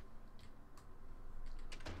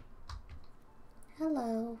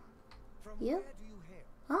 Hello. From You? where do you hail?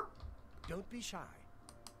 Huh? Don't be shy.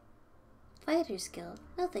 Fighters Guild.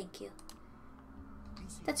 No, thank you. Be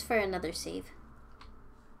seated. That's for another save.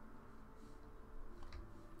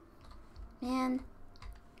 Man,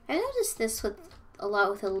 I noticed this with a lot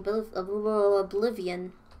with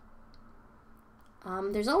Oblivion.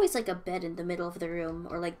 There's always like a bed in the middle of the room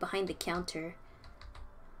or like behind the counter.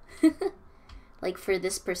 Like for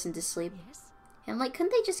this person to sleep. Yes, And I'm like,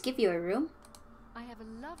 couldn't they just give you a room? I have a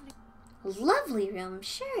lovely... Lovely room,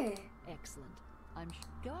 sure. Excellent.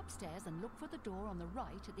 Go upstairs and look for the door on the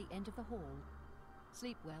right at the end of the hall.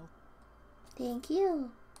 Sleep well. Thank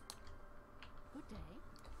you. Good day.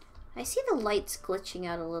 I see the lights glitching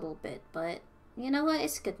out a little bit, but you know what?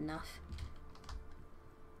 It's good enough.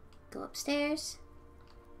 Go upstairs.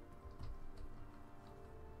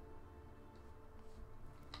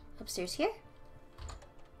 Upstairs here?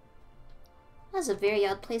 That's a very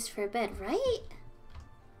odd place for a bed, right?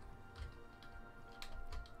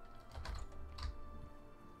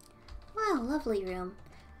 Wow, lovely room.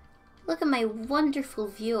 Look at my wonderful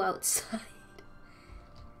view outside.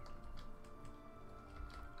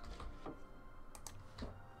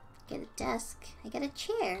 Get a desk. I get a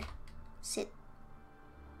chair. Sit.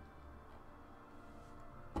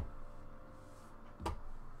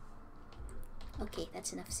 Okay,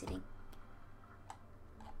 that's enough sitting.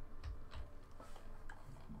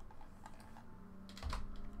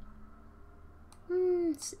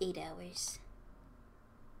 It's 8 hours.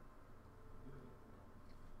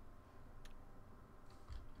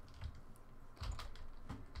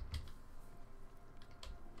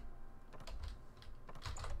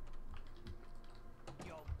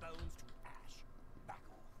 Your bones to ash. Back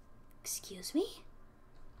off. Excuse me?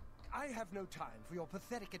 I have no time for your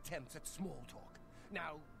pathetic attempts at small talk.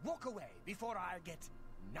 Now, walk away before I get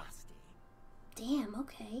nasty. Damn,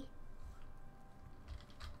 okay.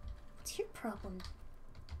 What's your problem?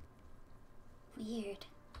 Weird.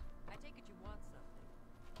 I take it you want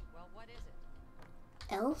something. Well, what is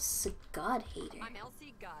it? Else a god hater. I'm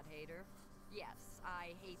Elsie Godhater. Yes,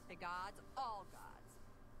 I hate the gods, all gods.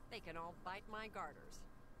 They can all bite my garters.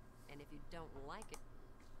 And if you don't like it...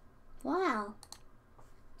 Wow.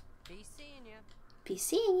 Be seeing you. Be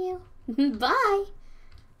seeing you. Bye.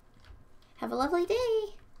 Have a lovely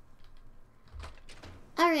day.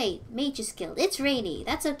 Alright, Mage's Guild. It's rainy.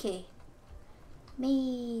 That's okay.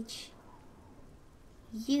 Mage.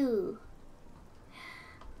 You.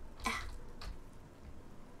 Ah.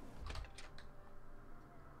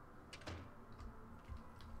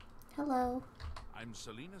 Hello. I'm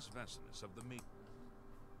Salinas Vesinus of the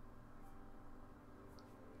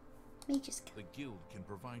Mage's Guild. The guild can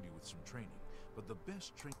provide you with some training, but the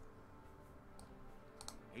best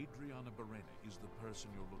Adriana Berena is the person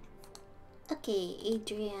you're looking for. Okay,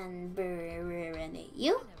 Adrian Berene.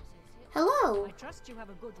 You? Hello. I trust you have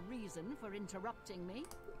a good reason for interrupting me.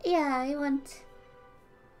 Yeah, I want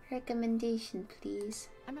recommendation, please.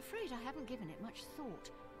 I'm afraid I haven't given it much thought.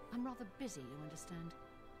 I'm rather busy, you understand.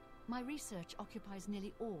 My research occupies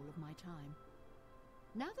nearly all of my time.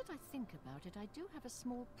 Now that I think about it, I do have a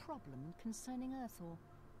small problem concerning Earthor.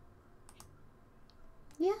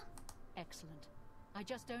 Yeah. Excellent. I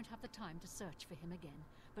just don't have the time to search for him again,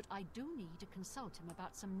 but I do need to consult him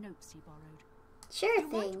about some notes he borrowed. Sure You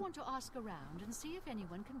thing. might want to ask around and see if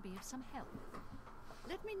anyone can be of some help.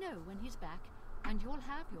 Let me know when he's back, and you'll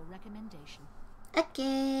have your recommendation.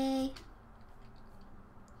 Okay.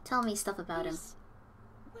 Tell me stuff about him.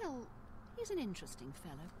 Well, he's an interesting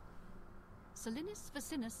fellow. Salinas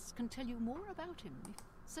Vesinus can tell you more about him.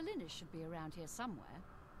 Salinas should be around here somewhere.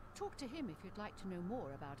 Talk to him if you'd like to know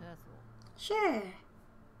more about Earthor. Sure.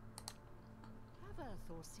 Have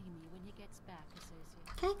Earthor see me when he gets back,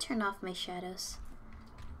 Associate. Can I turn off my shadows?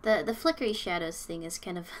 The flickery shadows thing is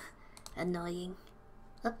kind of annoying.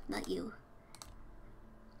 Oh, not you.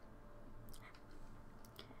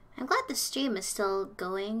 I'm glad the stream is still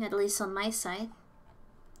going, at least on my side.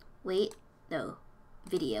 Wait, no.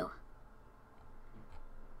 Video.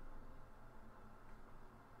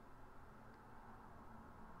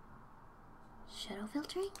 Shadow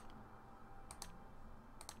filtering?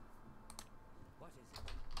 What is it?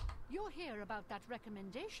 You're here about that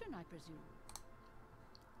recommendation, I presume.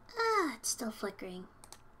 Ah, it's still flickering.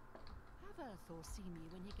 Have Earthor see me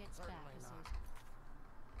when he gets back, Associate.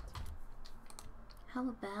 How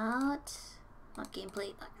about... not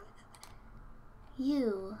gameplay.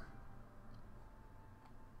 You.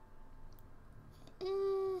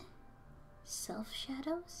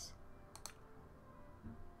 Self-shadows?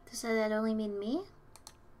 Does that only mean me?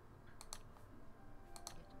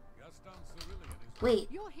 Wait.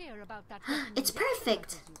 You're here about that It's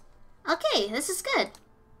perfect! Okay, this is good.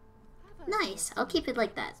 Nice, I'll keep it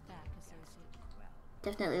like that.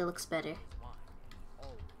 Definitely looks better.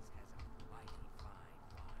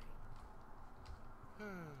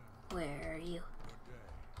 Where are you?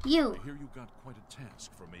 You! I hear you got quite a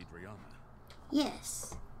task from Adriana.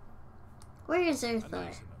 Yes. Where is A Earthor?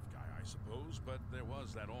 nice enough guy, I suppose, but there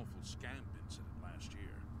was that awful scamp incident last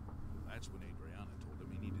year. That's when Adriana told him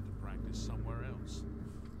he needed to practice somewhere else.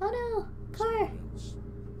 Oh no! Car! Somewhere else.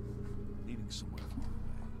 Needing somewhere far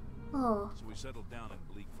away. Oh. So he settled down in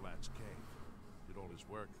Bleak Flats Cave, did all his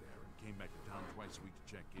work there, and came back to town twice a week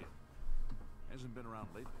to check in. Hasn't been around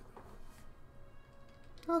lately,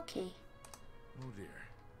 though. Okay. Oh dear.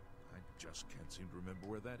 just can't seem to remember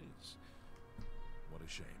where that is. What a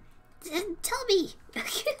shame. Tell me! I'm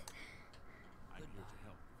here to help if you need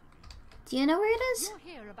me. Do you know where it is? You'll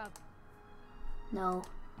hear about No,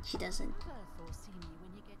 she doesn't. Perth or see me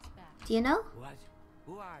when he gets back. Do you know? What?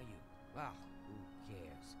 Who are you? Well, who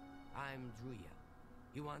cares? I'm Druya.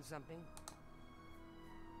 You want something?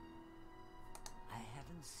 I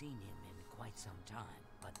haven't seen him in quite some time,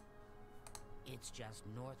 but it's just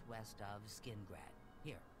northwest of Skingrad.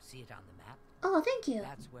 Here, see it on the map? Oh, thank you.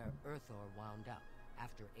 That's where Urthor wound up,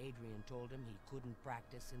 after Adrian told him he couldn't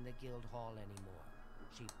practice in the guild hall anymore.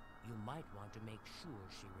 You might want to make sure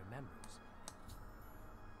she remembers.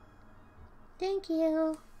 Thank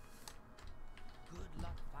you. Good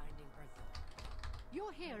luck finding Urthor.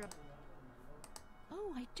 You're here.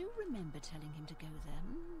 Oh, I do remember telling him to go there.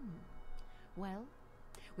 Well,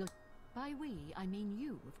 by we, I mean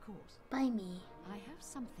you, of course. By me. I have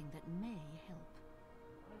something that may help.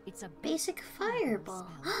 It's a Basic fireball.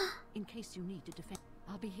 spell, in case you need to defend.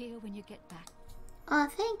 I'll be here when you get back. Oh,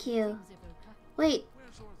 thank you. Things evoke- Wait,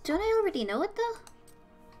 don't I already know it though?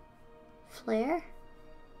 Flare?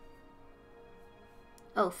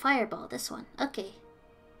 Oh, fireball, this one. Okay.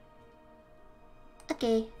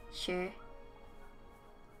 Okay, sure.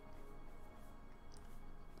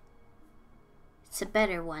 It's a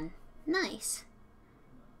better one. Nice.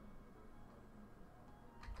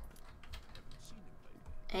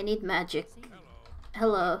 I need magic.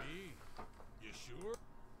 Hello. Me? You sure?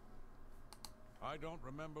 I don't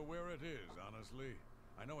remember where it is, honestly.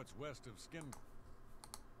 I know it's west of Skin.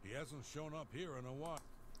 He hasn't shown up here in a while.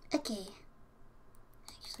 Okay.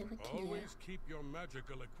 Actually, what can you... Always keep your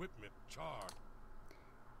magical equipment charged.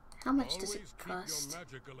 How much does it Keep your cost?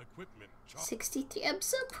 magical equipment charged. 63. I'm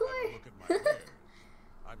so Have a poor. look at my wares.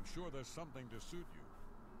 I'm sure there's something to suit you.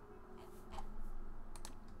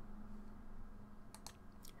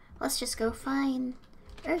 Let's just go find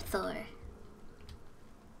Urthor.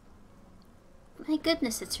 My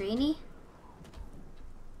goodness, it's rainy.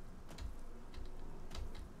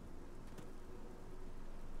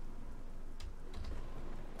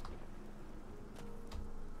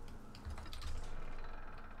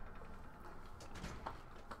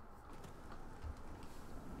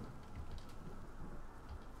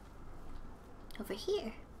 Over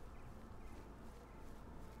here.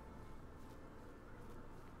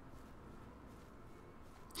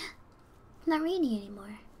 Not rainy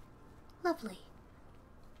anymore. Lovely.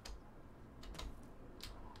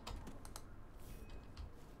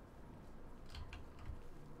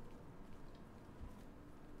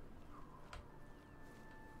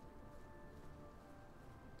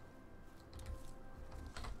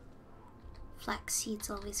 Flax seed's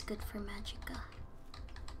always good for magicka.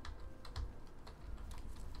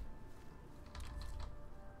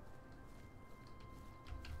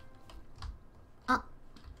 Oh.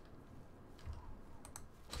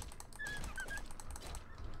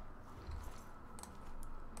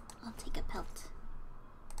 I'll take a pelt.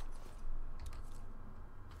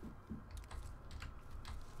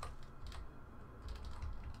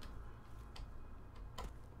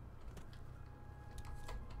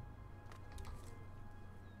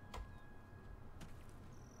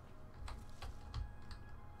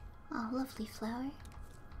 Oh, lovely flower.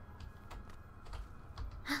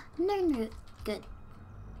 Nern root. Good.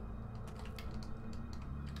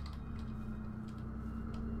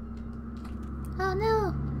 Oh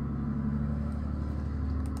no!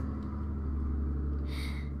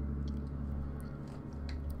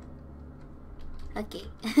 Okay.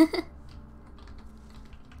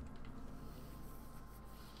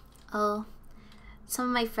 Oh, some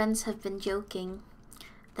of my friends have been joking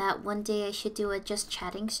that one day I should do a just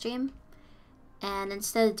chatting stream, and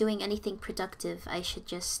instead of doing anything productive, I should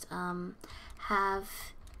just have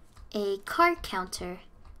a card counter,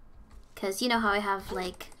 because you know how I have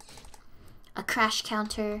like a crash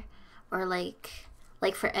counter, or like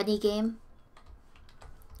for any game,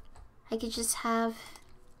 I could just have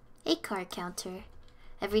a card counter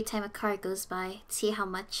every time a car goes by, see how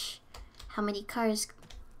many cars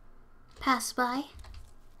pass by.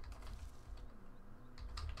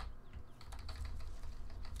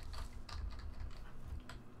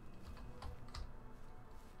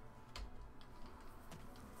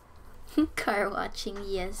 Car watching,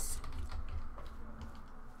 yes.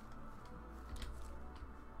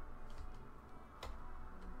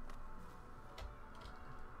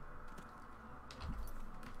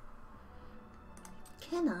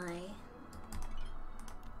 Can I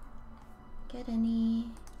get any?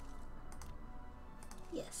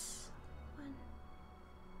 Yes. One.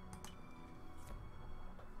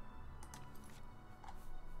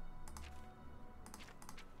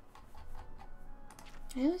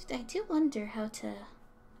 I do wonder how to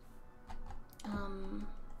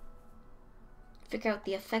figure out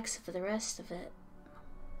the effects of the rest of it.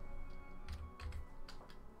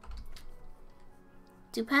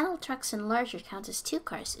 Do panel trucks and larger count as 2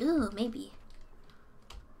 cars? Ooh, maybe.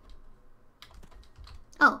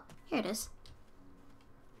 Oh, here it is.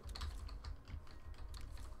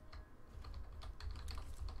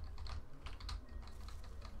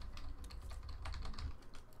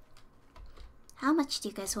 How much do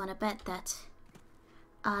you guys want to bet that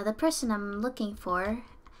the person I'm looking for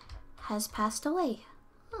has passed away?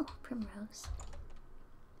 Oh, Primrose.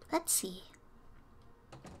 Let's see.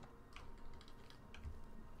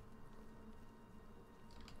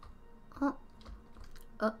 Oh.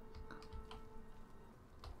 Oh.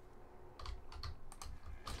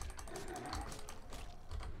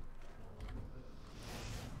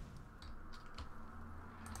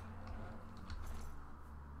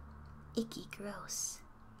 Icky, gross.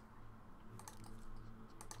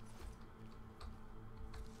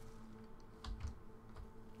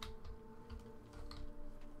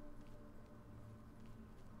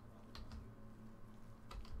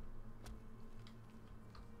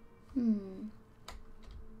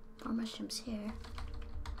 More mushrooms here.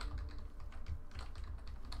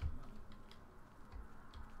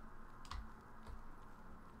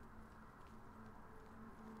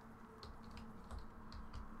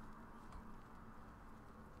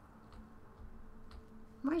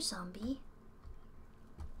 More zombie.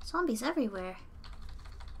 Zombies everywhere.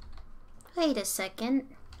 Wait a second.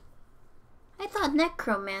 I thought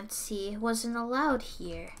necromancy wasn't allowed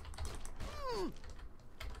here.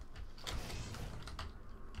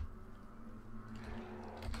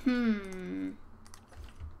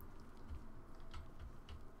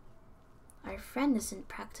 Our friend isn't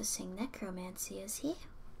practicing necromancy, is he?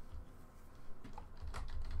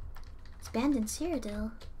 It's banned in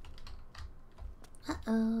Cyrodiil.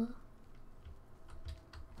 Uh-oh.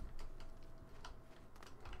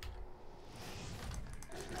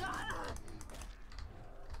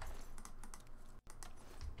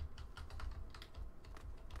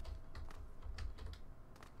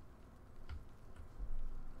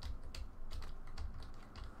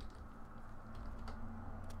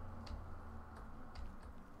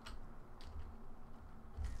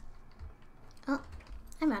 Oh,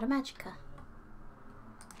 I'm out of magicka.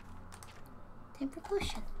 Time for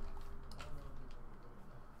potion.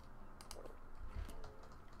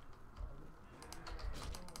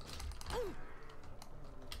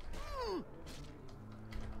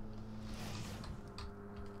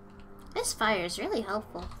 This fire is really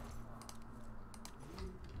helpful.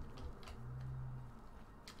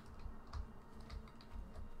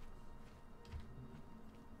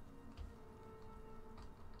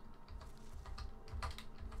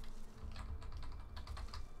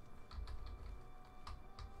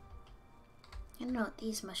 I don't know what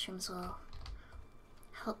these mushrooms will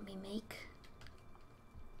help me make.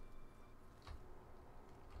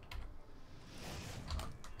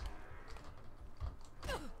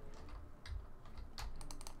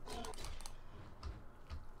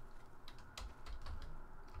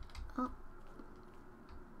 Oh.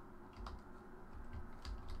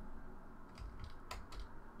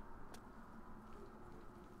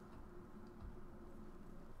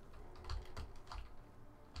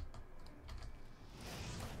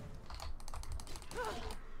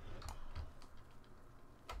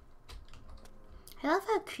 I love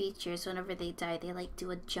how creatures, whenever they die, they like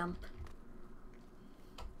do a jump.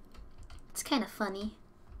 It's kind of funny.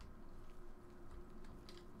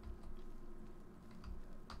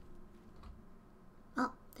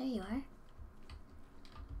 Oh, there you are.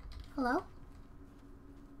 Hello?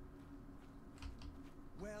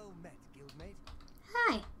 Well met, guildmate.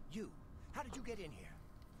 Hi. You, how did you get in here?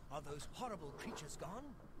 Are those horrible creatures gone?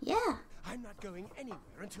 Yeah. I'm not going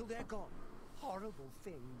anywhere until they're gone. Horrible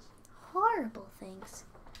things. Horrible things.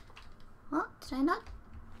 Well, did I not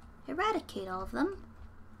eradicate all of them?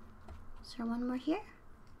 Is there one more here?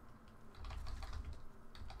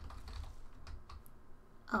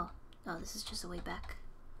 Oh, this is just a way back.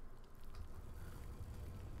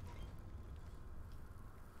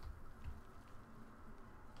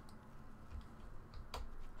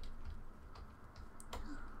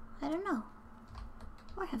 I don't know.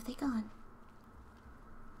 Where have they gone?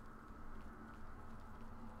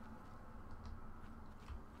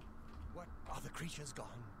 What? Are the creatures gone?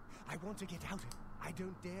 I want to get out of it. I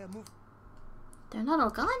don't dare move. They're not all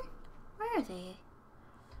gone? Where are they?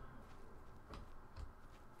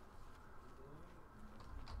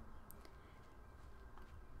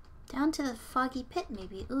 Down to the foggy pit,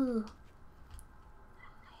 maybe. Ooh.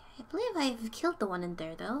 I believe I've killed the one in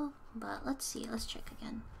there though, but let's see, let's check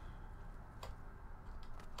again.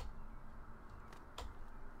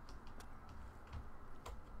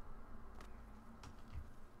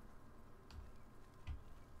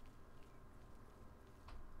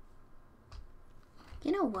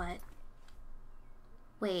 You know what?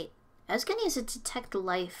 Wait, I was gonna use a detect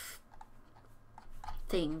life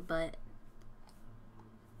thing, but...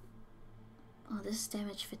 Oh, this is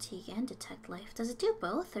damage, fatigue, and detect life. Does it do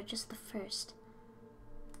both, or just the first?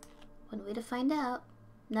 One way to find out.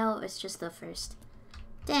 No, it's just the first.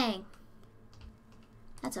 Dang.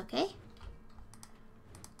 That's okay.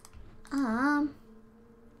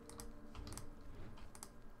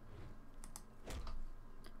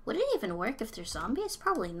 Would it even work if they're zombies?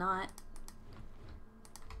 Probably not.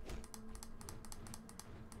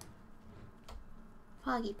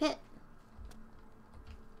 Foggy pit.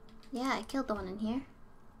 Yeah, I killed the one in here.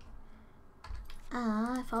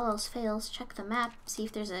 If all else fails, check the map, see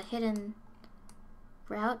if there's a hidden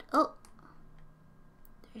route. Oh!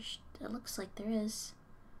 It looks like there is.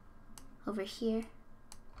 Over here.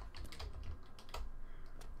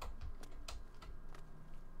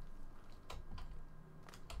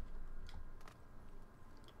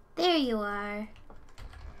 There you are.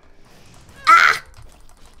 Ah!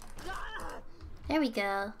 There we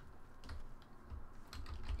go.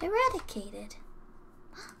 Eradicated.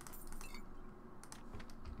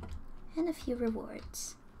 And a few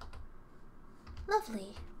rewards.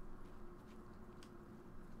 Lovely.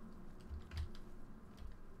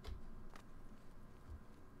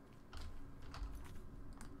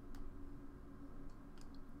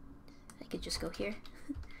 I could just go here.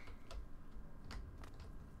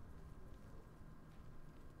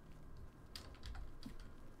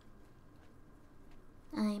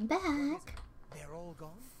 I'm back. They're all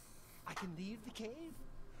gone? I can leave the cave?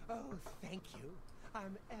 Oh, thank you.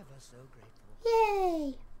 I'm ever so grateful.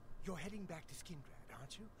 Yay! You're heading back to Skingrad,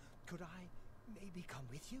 aren't you? Could I maybe come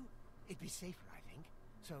with you? It'd be safer, I think.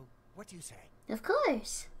 So, what do you say? Of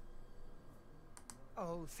course.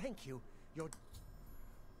 Oh, thank you. Your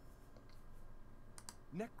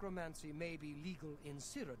necromancy may be legal in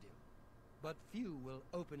Cyrodiil, but few will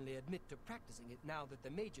openly admit to practicing it now that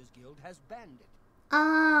the Mages Guild has banned it.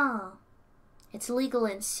 Oh. It's legal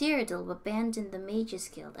in Cyrodiil, but banned in the Mages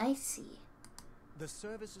Guild. I see. The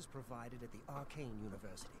services provided at the Arcane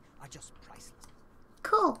University are just priceless.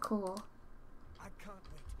 Cool, cool. I can't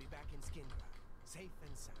wait to be back in Skingrad, safe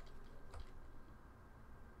and sound.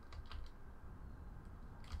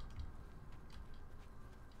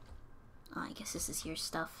 Oh, I guess this is your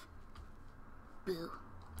stuff. Boo.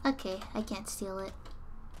 Okay, I can't steal it.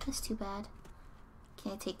 That's too bad.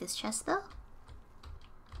 Can I take this chest, though?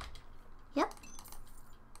 Yep.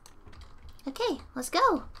 Okay, let's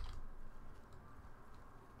go!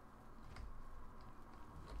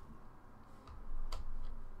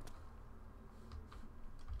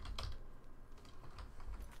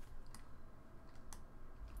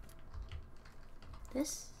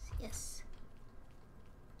 This? Yes.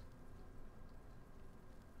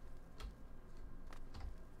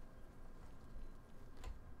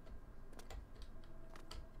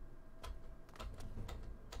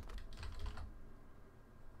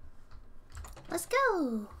 Let's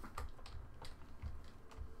go!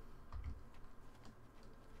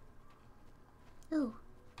 Ooh.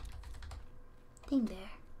 Thing there.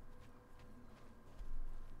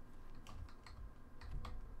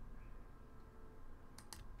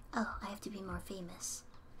 Oh, I have to be more famous.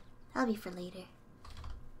 That'll be for later.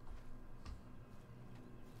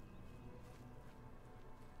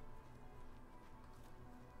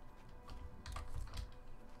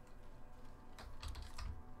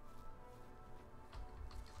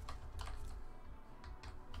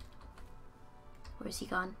 Where's he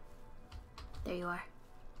gone? There you are.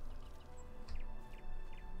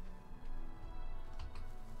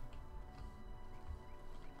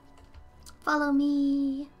 Follow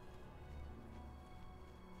me.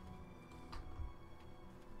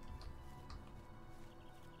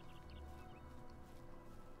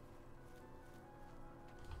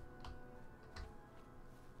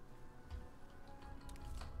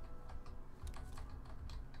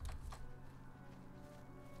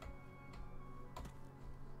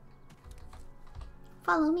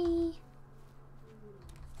 Follow me.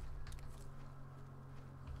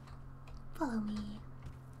 Follow me.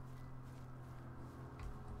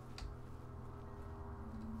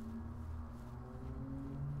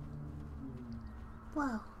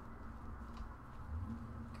 Whoa.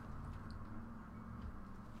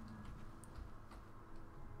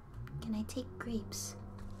 Can I take grapes?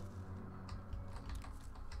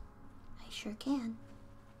 I sure can.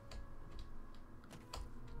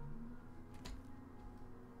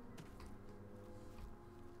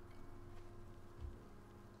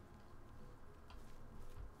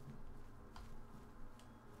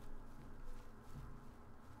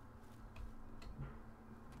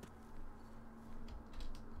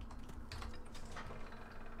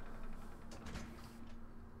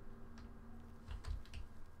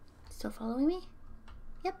 Still following me?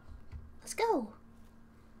 Yep. Let's go.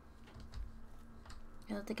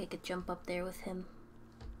 I don't think I could jump up there with him.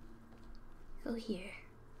 Go here.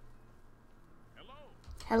 Hello.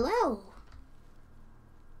 Hello.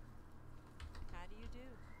 How do you do?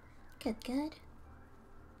 Good, good.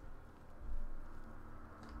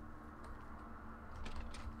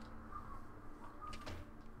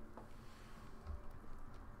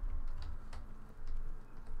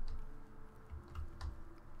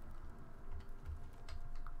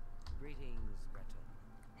 Greetings, Breton.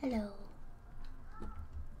 Hello.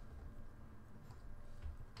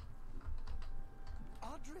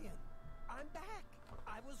 Adrian, I'm back.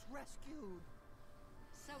 I was rescued.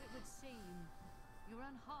 So it would seem. You're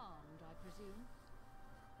unharmed, I presume?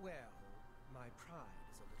 Well, my pride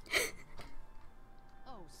is a little...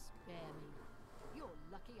 Oh, spare me. You're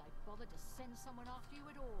lucky I bothered to send someone after you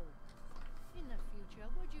at all. In the future,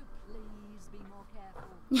 would you please be more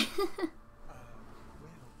careful?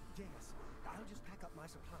 Well, yes. I'll just pack up my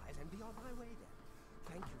supplies and be on my way then.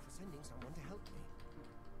 Thank you for sending someone to help me.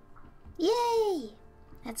 Yay!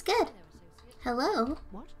 That's good. Hello, associate. Hello?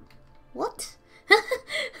 What? What?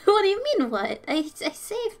 What do you mean, what? I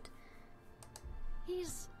saved.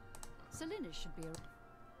 He's... Salinas should be a...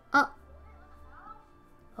 Oh.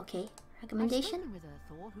 Okay. I've Recommendation? spoken with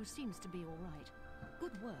Earthor, who seems to be all right.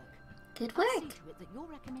 Good work. Good I'll see work. to it that your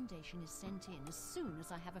recommendation is sent in as soon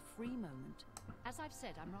as I have a free moment. As I've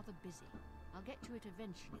said, I'm rather busy. I'll get to it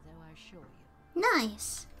eventually, though, I assure you.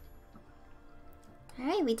 Nice.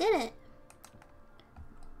 Alright, we did it.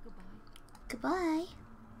 Goodbye. Goodbye.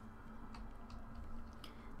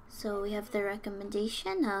 So we have the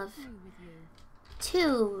recommendation of Through with you.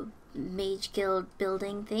 2 Mage Guild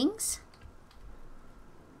building things.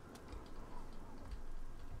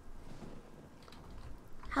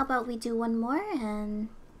 How about we do one more and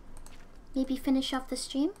maybe finish off the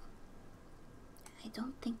stream? I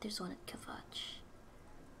don't think there's one at Kavach.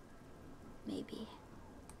 Maybe.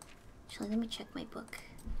 Actually, let me check my book.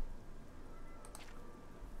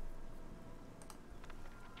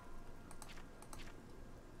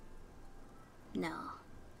 No.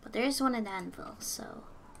 But there is one at Anvil, so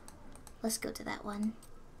let's go to that one.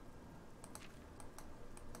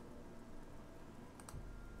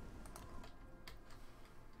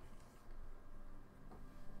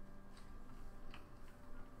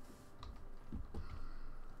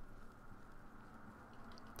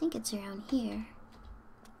 I think it's around here.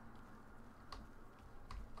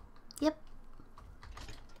 Yep.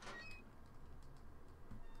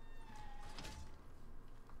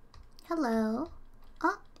 Hello.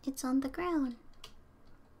 Oh, it's on the ground.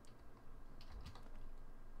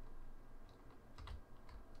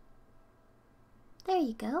 There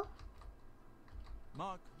you go.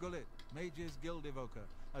 Mark Gullet, Mage's Guild Evoker,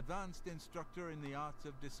 Advanced Instructor in the Arts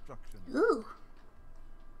of Destruction. Ooh.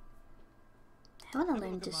 I want to Have a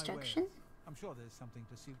learn look at my destruction. wares. I'm sure there's something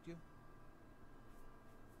to suit you.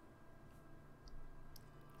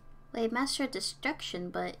 Wait, Master of Destruction,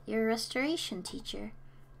 but you're a restoration teacher.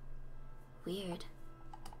 Weird.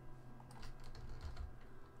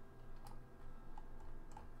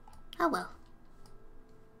 Oh well.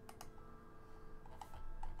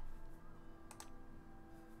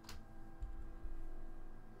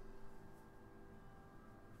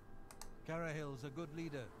 Carahill's a good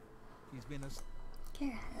leader. He's been a...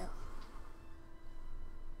 Carahil.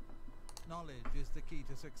 Knowledge is the key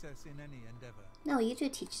to success in any endeavor. No, you do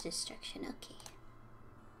teach destruction, okay.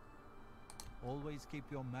 Always keep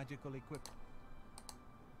your magical equipment.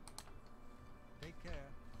 Take care.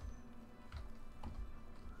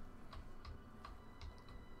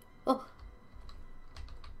 Oh.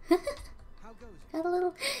 How goes it? Got a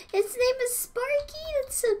little... His name is Sparky?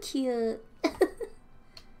 That's so cute.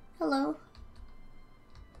 Hello.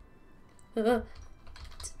 How are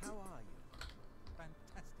you?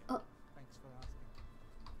 Fantastic. Oh. Thanks for asking.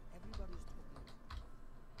 Everybody's talking.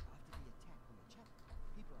 After the attack on the chapel,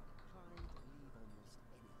 people are inclined to believe almost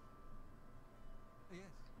anything.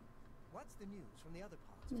 Yes. What's the news from the other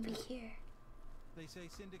parts? Maybe here. They say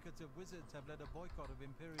syndicates of wizards have led a boycott of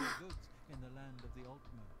Imperial goods in the land of the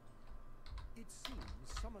Altmer. It seems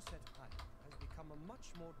Somerset Island has become a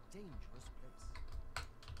much more dangerous place.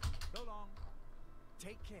 So long.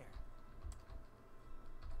 Take care.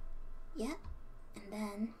 Yeah. And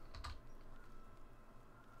then...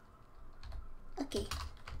 Okay.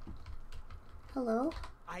 Hello?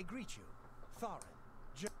 I greet you,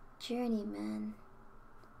 Thorin. Journeyman.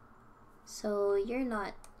 So you're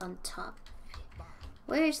not on top. Bye.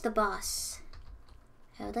 Where's the boss?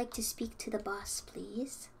 I would like to speak to the boss,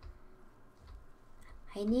 please.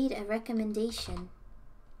 I need a recommendation.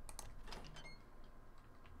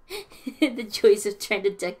 The joys of trying to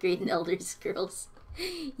decorate an Elder Scrolls.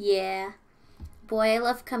 Yeah. Boy, I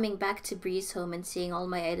love coming back to Bree's home and seeing all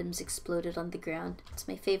my items exploded on the ground. It's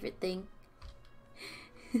my favorite thing.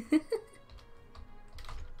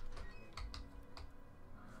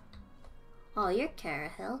 Oh, you're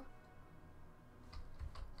Carahel.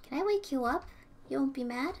 Can I wake you up? You won't be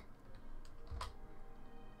mad?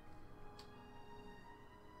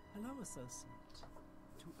 Hello, associate.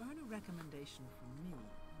 To earn a recommendation from me,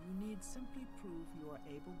 you need simply prove you are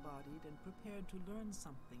able-bodied and prepared to learn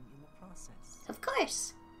something in the process. Of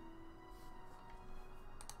course.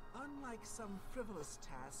 Unlike some frivolous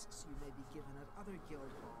tasks you may be given at other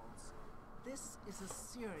guild halls, this is a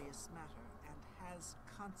serious matter and has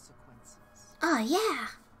consequences. Oh, yeah.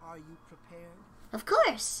 Are you prepared? Of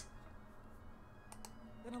course.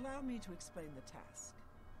 Then allow me to explain the task.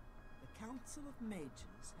 The Council of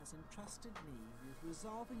Mages has entrusted me with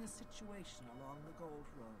resolving a situation along the Gold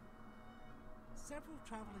Road. Several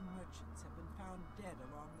traveling merchants have been found dead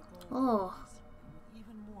along the Gold Road recently, with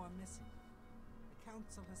even more missing. The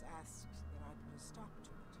Council has asked that I put a stop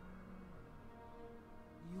to it.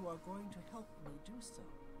 You are going to help me do so.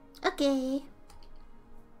 Okay.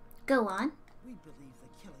 Go on. We believe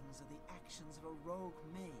the killings are the actions of a rogue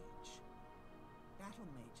mage. Battle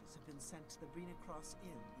mages have been sent to the Brina Cross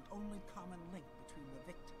Inn, the only common link between the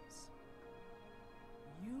victims.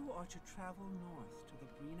 You are to travel north to the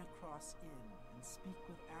Brina Cross Inn and speak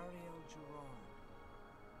with Ariel Gerard.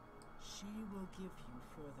 She will give you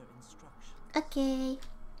further instructions. Okay.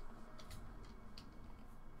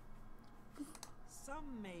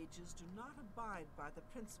 Some mages do not abide by the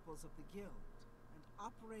principles of the guild and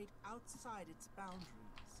operate outside its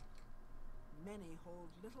boundaries. Many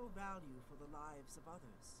hold little value for the lives of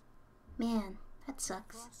others. Man, that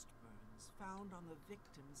sucks. Frost burns found on the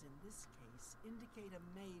victims in this case indicate a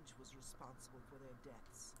mage was responsible for their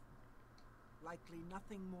deaths. Likely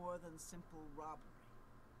nothing more than simple robbery.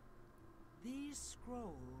 These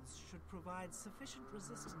scrolls should provide sufficient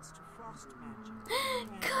resistance to frost magic.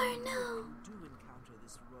 Carno! If you do encounter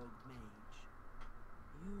this rogue mage,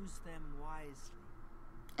 use them wisely.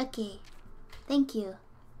 Okay. Thank you.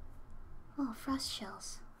 Oh, frost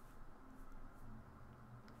shells.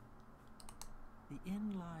 The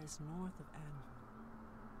inn lies north of Anvil.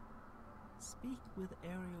 Speak with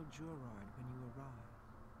Ariel Gerard when you arrive.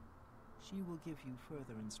 She will give you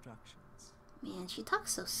further instructions. Man, she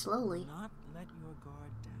talks so slowly. Do not let your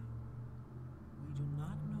guard down. We do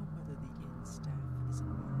not know whether the inn staff is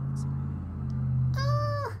involved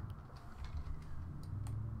somehow.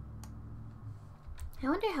 I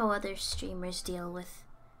wonder how other streamers deal with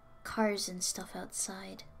cars and stuff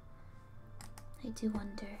outside. I do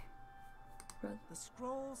wonder. The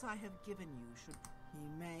scrolls I have given you should... He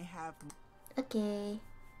may have... Okay.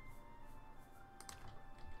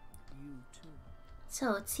 You too.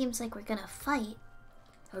 So it seems like we're gonna fight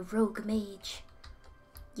a rogue mage.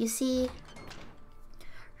 You see,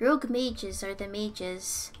 rogue mages are the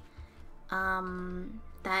mages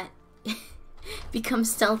that become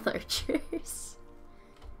stealth archers.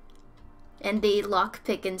 And they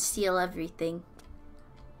lockpick and steal everything.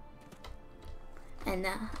 And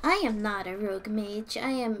I am not a rogue mage.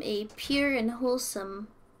 I am a pure and wholesome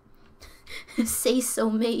say-so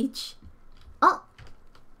mage. Oh!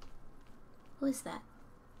 Who is that?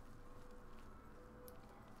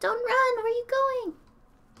 Don't run! Where are you going?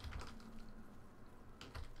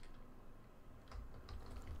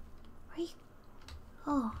 Where are you?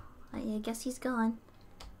 Oh, I guess he's gone.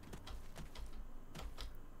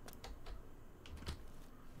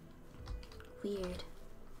 Weird.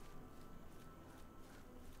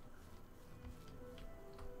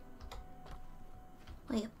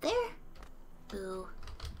 Way up there? Boo.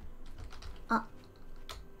 Up,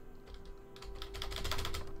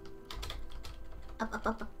 up,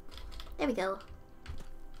 up, up. There we go.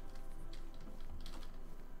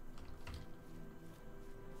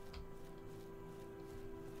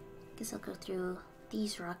 Guess I'll go through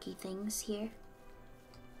these rocky things here.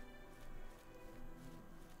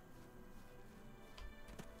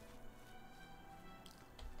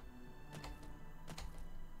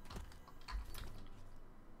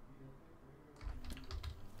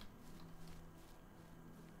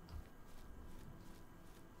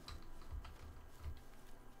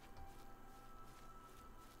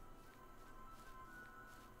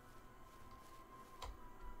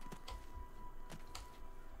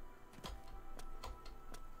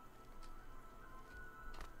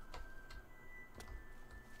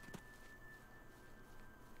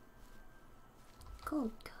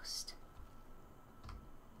 Gold Ghost.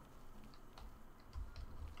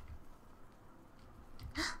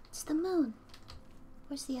 It's the moon.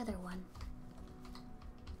 Where's the other one?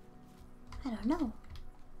 I don't know.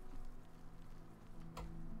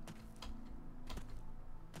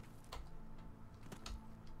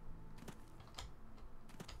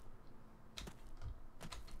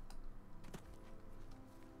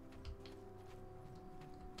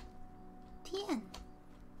 Tien.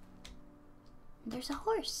 There's a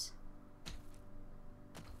horse.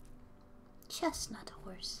 Chestnut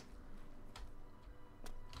horse.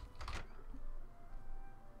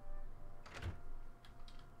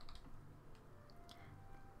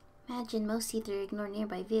 Imagine most either ignore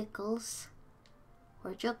nearby vehicles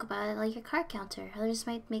or joke about it like a car counter. Others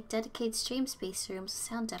might make dedicated stream space rooms with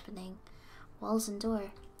sound deafening, walls and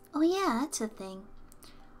door. Oh yeah, that's a thing.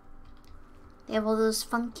 They have all those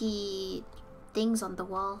funky things on the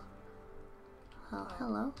wall. Oh,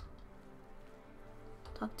 hello.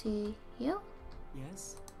 Talk to you?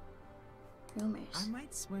 Yes? Rumors. I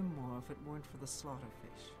might swim more if it weren't for the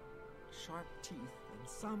slaughterfish. Sharp teeth, and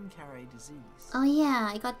some carry disease. Oh yeah,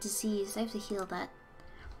 I got disease. I have to heal that.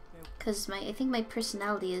 Cause I think my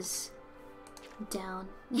personality is down.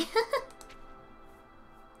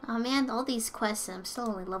 Oh man, all these quests and I'm still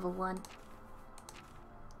only level 1.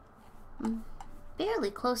 I'm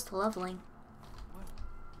barely close to leveling.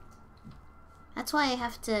 That's why I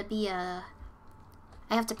have to be I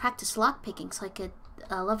have to practice lockpicking so I could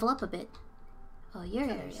level up a bit. Oh, your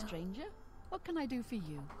Hello, area. stranger. What can I do for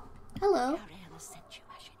you? Hello. Kara sent you,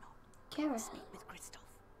 has she not? Kara. Speak with Christoph.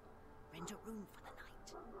 Rent a room for the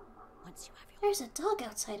night. Once you have your... There's a dog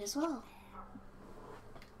outside as well.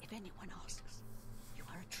 If anyone asks, you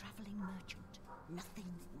are a traveling merchant, nothing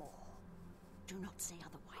more. Do not say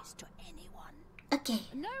otherwise to anyone. Okay.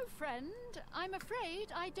 No, friend. I'm afraid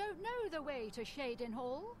I don't know the way to Shaden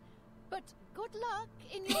Hall. But good luck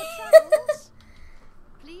in your travels.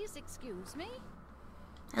 Please excuse me.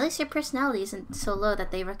 At least your personality isn't so low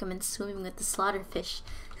that they recommend swimming with the slaughterfish.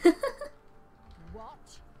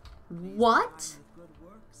 What? What?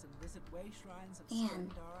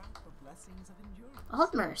 Man.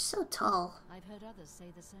 Oldmer is so tall. I've heard others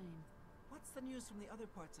say the same. What's the news from the other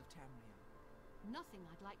parts of Tamriel? Nothing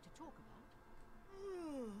I'd like to talk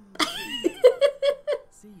about.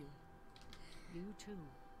 See you. You too.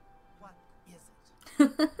 What is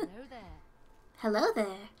it? Hello there. Hello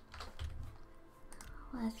there.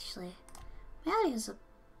 Well, actually, my audio's a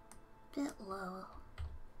bit low.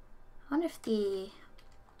 I wonder if the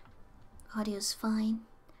audio's fine.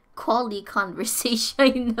 Quality conversation, I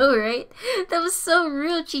know, right? That was so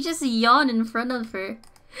rude. She just yawned in front of her.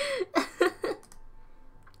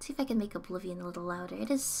 See if I can make Oblivion a little louder.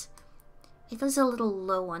 It is a little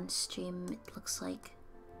low on stream, it looks like.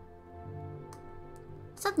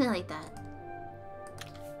 Something like that.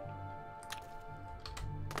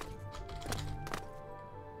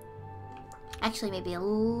 Actually, maybe a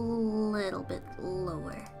little bit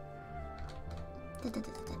lower.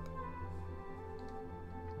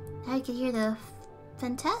 I could hear the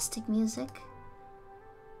fantastic music.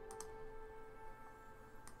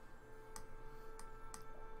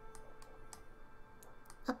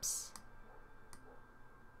 Oops.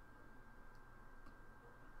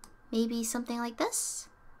 Maybe something like this?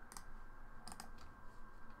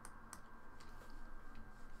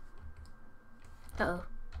 Uh-oh.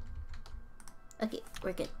 Okay,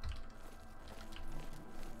 we're good.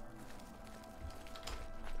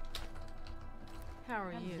 How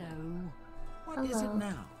are you? What is it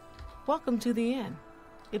now? Welcome to the inn.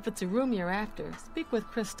 If it's a room you're after, speak with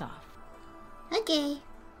Christoph. Okay.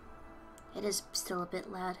 It is still a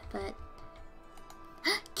bit loud, but...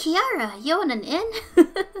 Kiara, you own an inn?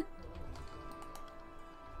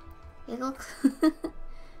 It looks...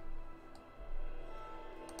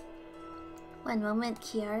 One moment,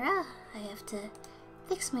 Kiara. I have to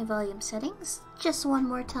fix my volume settings just one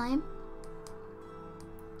more time.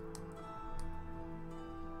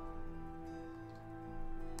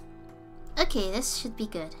 Okay, this should be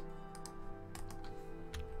good.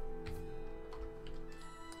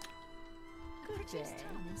 Good day.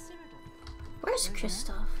 Where's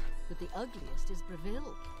Christoph? But the ugliest is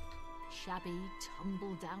Breville. Shabby,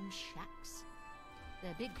 tumble-down shacks.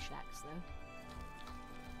 They're big shacks, though.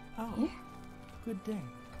 Oh, good day.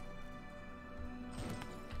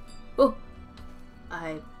 Oh,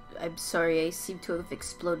 I'm sorry. I seem to have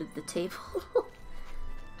exploded the table.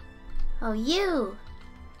 Oh, you!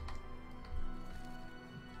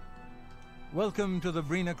 Welcome to the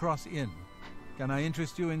Brina Cross Inn. Can I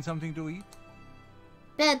interest you in something to eat?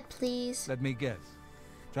 Bed, please. Let me guess.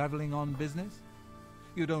 Traveling on business?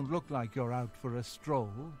 You don't look like you're out for a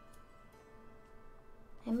stroll.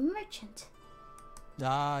 I'm a merchant.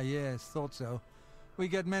 Ah, yes, thought so. We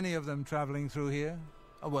get many of them traveling through here.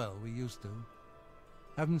 Well, we used to.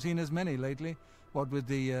 Haven't seen as many lately. What with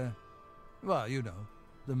the, well, you know,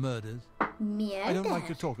 the murders. I don't like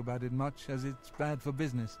to talk about it much, as it's bad for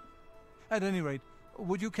business. At any rate,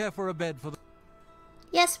 would you care for a bed for the...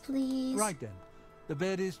 Yes, please. Right then. The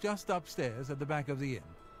bed is just upstairs at the back of the inn.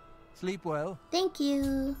 Sleep well. Thank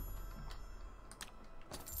you.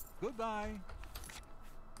 Goodbye.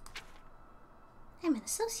 I'm an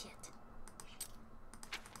associate.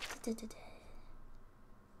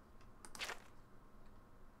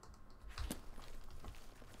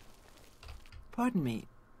 Pardon me,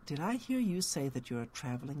 did I hear you say that you're a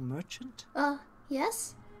traveling merchant?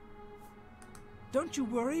 Yes? Don't you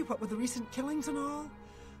worry, what with the recent killings and all?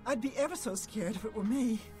 I'd be ever so scared if it were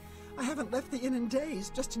me. I haven't left the inn in days,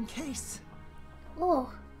 just in case.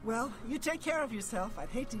 Oh. Well, you take care of yourself. I'd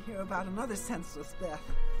hate to hear about another senseless death.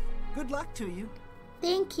 Good luck to you.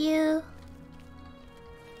 Thank you.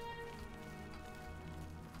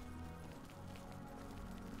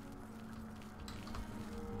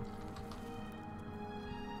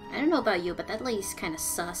 I don't know about you, but that lady's kind of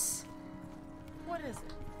sus. What is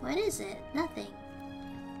it? What is it? Nothing.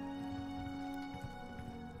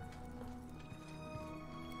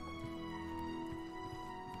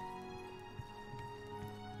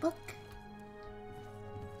 Book.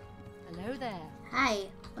 Hello there. Hi.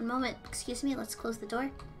 One moment. Excuse me. Let's close the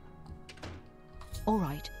door. All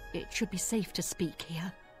right. It should be safe to speak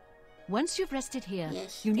here. Once you've rested here,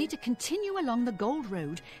 Yes, you need to continue along the Gold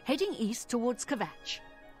Road, heading east towards Kvatch.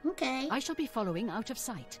 Okay. I shall be following out of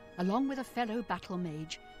sight, along with a fellow battle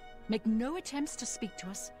mage. Make no attempts to speak to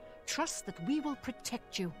us. Trust that we will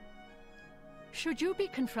protect you. Should you be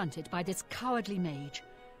confronted by this cowardly mage,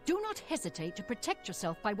 do not hesitate to protect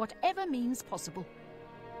yourself by whatever means possible.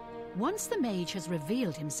 Once the mage has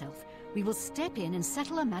revealed himself, we will step in and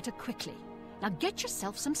settle a matter quickly. Now get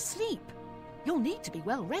yourself some sleep. You'll need to be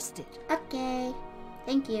well rested. Okay.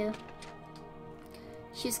 Thank you.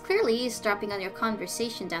 She was clearly eavesdropping on your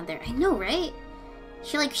conversation down there. I know, right?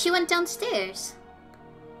 She went downstairs.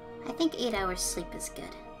 I think 8 hours sleep is good.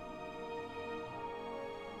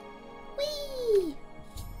 Whee!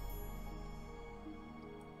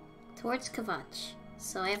 Towards Kvatch.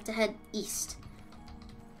 So I have to head east.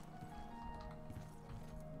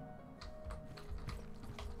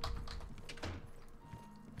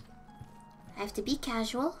 I have to be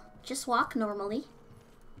casual. Just walk normally.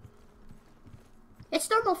 It's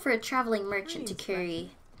normal for a traveling merchant to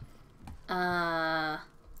carry a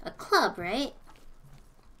club, right?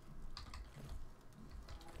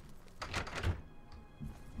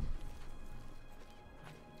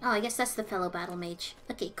 Oh, I guess that's the fellow battle mage.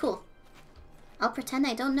 Okay, cool. I'll pretend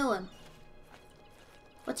I don't know him.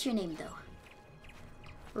 What's your name, though?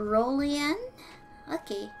 Rolian?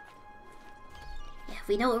 Okay. Yeah,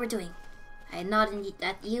 we know what we're doing. I nod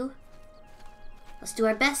at you. Let's do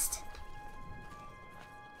our best.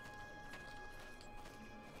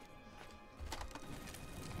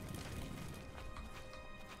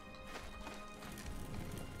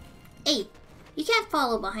 Hey, you can't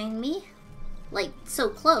follow behind me. Like, so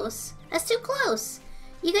close. That's too close.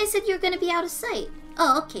 You guys said you were gonna be out of sight.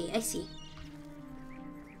 Oh, okay, I see.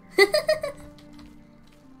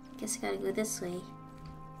 Guess I gotta go this way.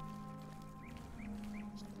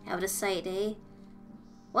 Out of sight, eh?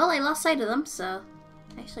 Well, I lost sight of them, so...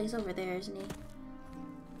 Actually, he's over there, isn't he?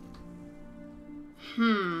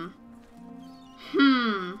 Hmm.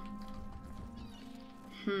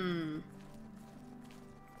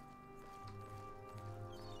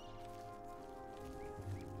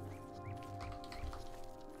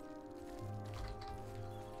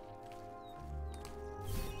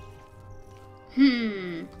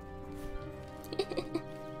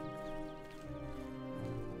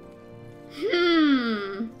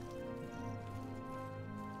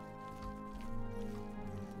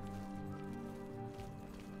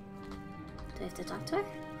 Do I have to talk to her?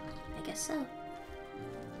 I guess so.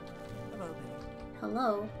 Hello there.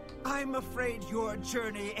 Hello. I'm afraid your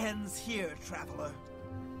journey ends here, traveler.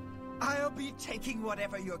 I'll be taking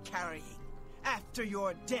whatever you're carrying. After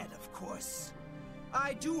you're dead, of course.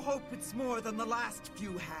 I do hope it's more than the last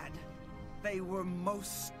few had. They were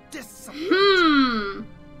most disappointing.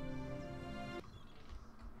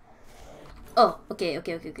 Oh, okay.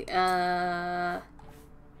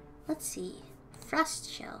 Let's see. Frost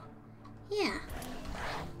shell. Yeah.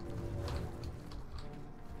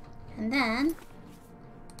 And then,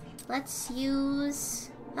 let's use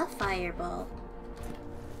a fireball.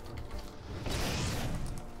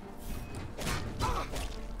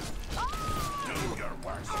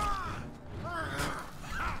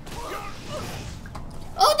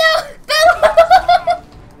 Oh no! Bella!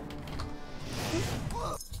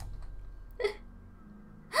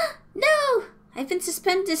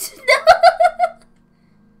 Just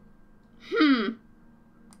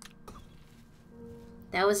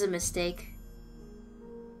That was a mistake.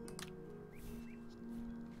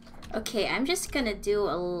 Okay, I'm just gonna do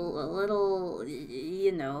a little,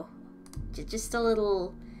 you know, just a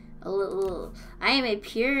little. I am a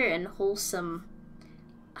pure and wholesome.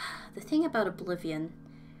 The thing about Oblivion,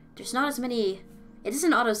 there's not as many. It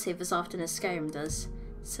doesn't autosave as often as Skyrim does,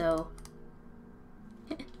 so.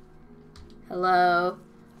 Hello.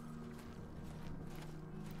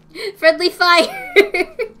 Friendly fire!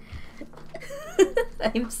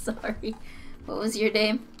 I'm sorry. What was your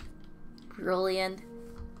name? Brilliant.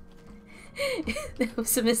 That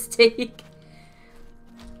was a mistake.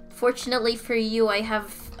 Fortunately for you, I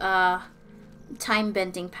have time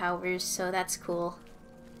bending powers, so that's cool.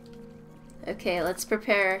 Okay, let's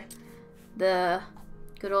prepare the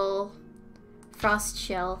good old frost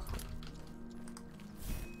shell.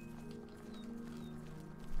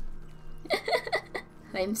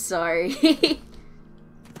 I'm sorry.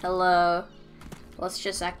 Hello. Let's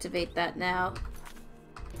just activate that now.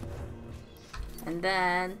 And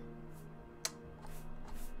then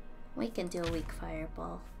we can do a weak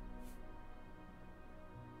fireball.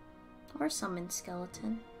 Or summon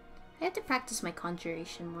skeleton. I have to practice my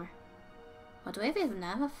conjuration more. Oh, do I have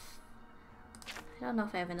enough? I don't know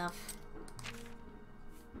if I have enough.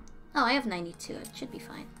 Oh, I have 92. It should be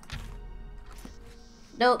fine.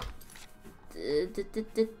 Nope.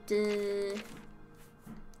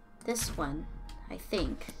 This one, I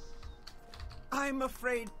think. I'm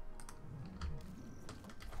afraid.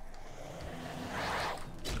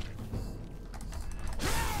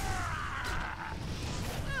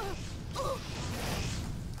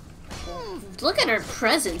 Look at her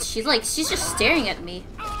presence. She's just staring at me.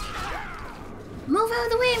 Move out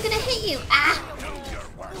of the way, I'm gonna hit you. Ah!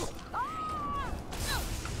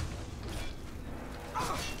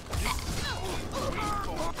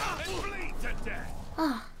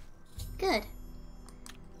 Oh, good.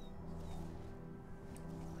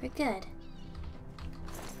 We're good.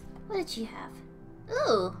 What did you have?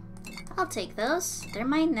 Ooh, I'll take those. They're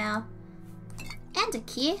mine now. And a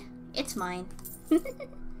key. It's mine.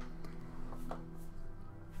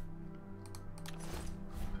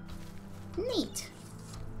 Neat.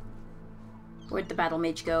 Where'd the battle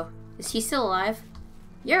mage go? Is he still alive?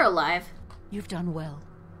 You're alive. You've done well.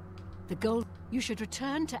 The gold. You should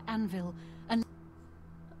return to Anvil and.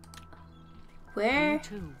 Where? You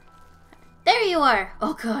too. There you are.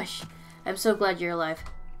 Oh gosh, I'm so glad you're alive.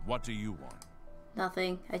 What do you want?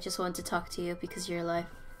 Nothing. I just wanted to talk to you because you're alive.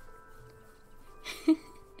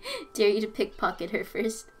 Dare you to pickpocket her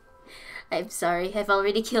first? I'm sorry. I've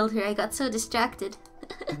already killed her. I got so distracted.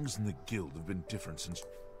 Things in the guild have been different since.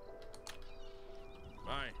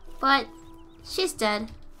 Bye. But she's dead.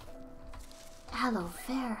 Aloe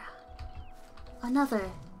vera. Another.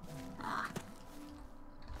 Ah.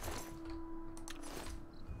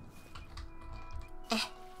 Okay,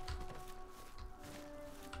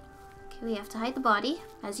 we have to hide the body,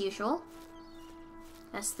 as usual.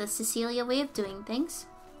 That's the Cecilia way of doing things.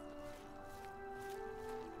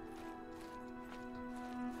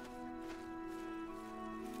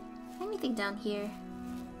 Anything down here?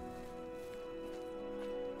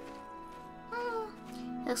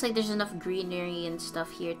 Looks like there's enough greenery and stuff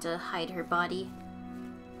here to hide her body.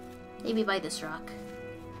 Maybe by this rock.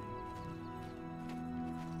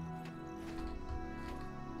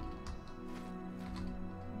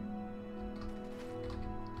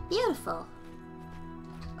 Beautiful.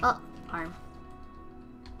 Oh, arm.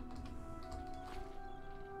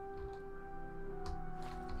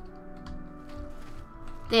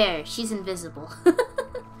 There, she's invisible.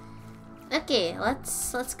 Okay,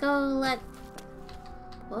 let's go let.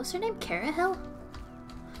 What was her name? Cara Hill?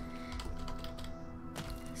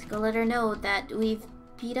 Let's go let her know that we've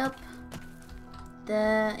beat up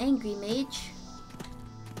the angry mage.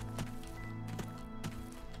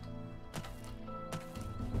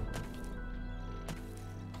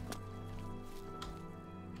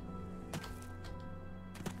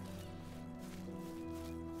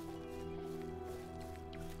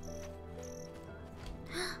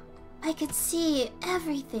 I could see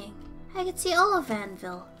everything. I could see all of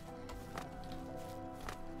Anvil.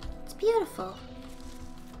 It's beautiful.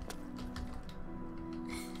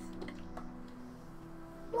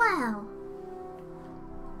 Wow.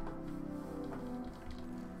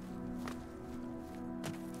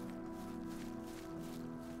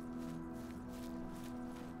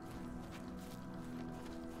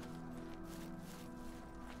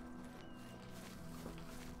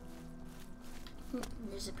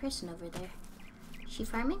 There's a person over there. Is she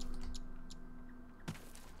farming?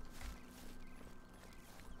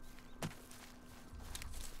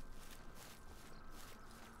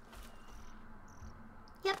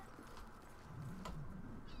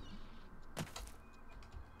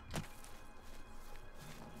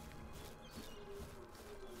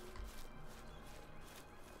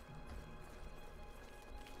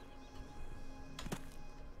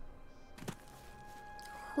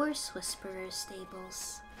 Horse Whisperer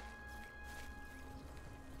stables.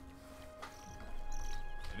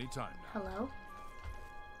 Anytime now. Hello?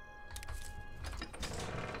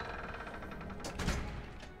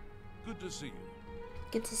 Good to see you.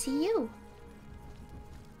 Good to see you.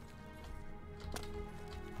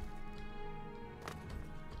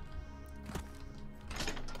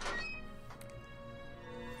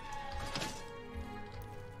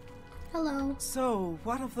 Hello. So,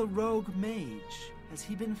 what of the rogue mage? Has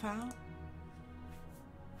he been found?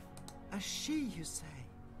 A she, you say?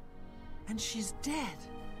 And she's dead.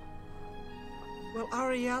 Well,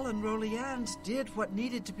 Ariel and Roliand did what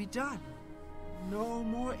needed to be done. No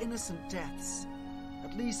more innocent deaths.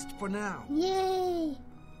 At least for now. Yay!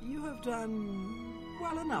 You have done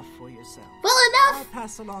well enough for yourself. Well enough! I'll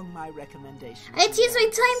pass along my recommendation. I'd use my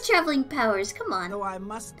time traveling powers, come on. Though I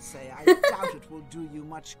must say, I doubt it will do you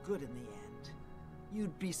much good in the end.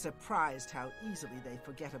 You'd be surprised how easily they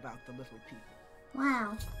forget about the little people.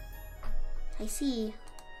 Wow. I see.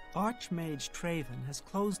 Archmage Traven has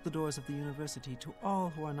closed the doors of the university to all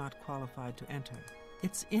who are not qualified to enter.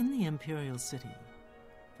 It's in the Imperial City.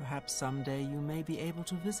 Perhaps someday you may be able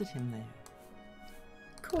to visit him there.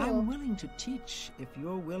 Cool. I'm willing to teach if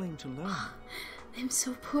you're willing to learn. I'm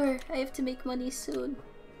so poor. I have to make money soon.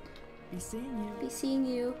 Be seeing you. Be seeing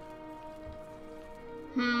you.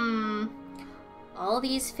 All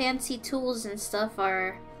these fancy tools and stuff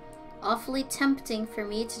are awfully tempting for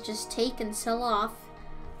me to just take and sell off.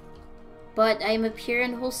 But I'm a pure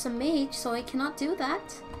and wholesome mage, so I cannot do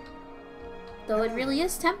that. Though it really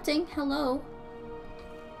is tempting. Hello.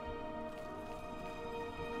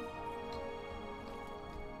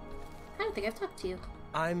 I don't think I've talked to you.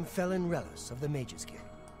 I'm Felin Relis of the Mages Guild.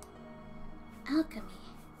 Alchemy.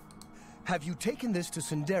 Have you taken this to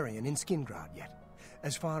Sundarian in Skingrad yet?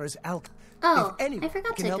 As far as if anyone I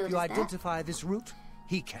forgot can to help notice you that. identify this route,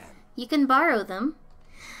 he can. You can borrow them.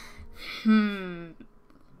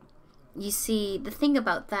 You see, the thing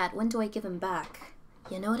about that, when do I give him back?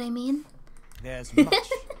 You know what I mean? There's much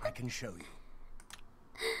I can show you.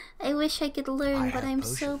 I wish I could learn, but I'm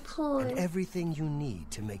potions so poor. and everything you need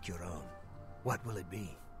to make your own. What will it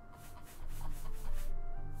be?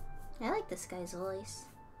 I like this guy's voice.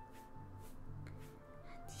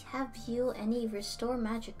 Have you any Restore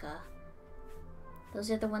Magicka? Those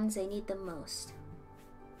are the ones I need the most.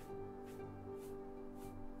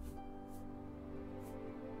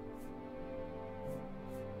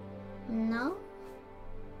 No?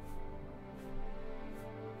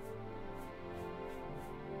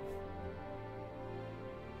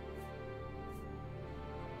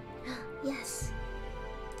 Yes.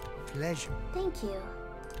 Pleasure. Thank you.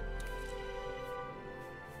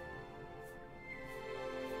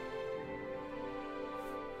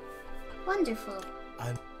 Wonderful.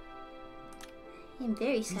 I'm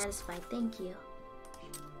very satisfied, thank you.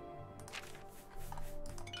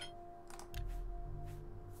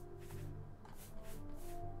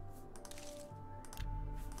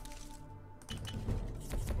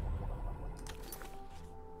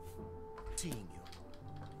 Seeing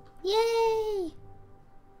you. Yay!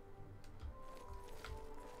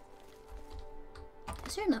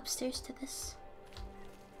 Is there an upstairs to this?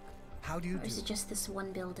 How do you Or is it just this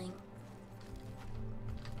one building?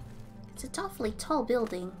 It's an awfully tall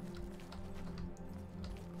building.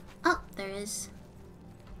 Oh, there is.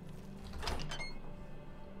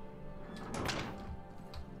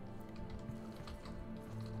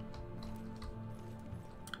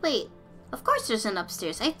 Wait, of course there's an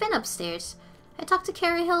upstairs. I've been upstairs. I talked to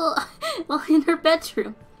Carrie Hill while in her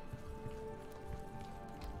bedroom.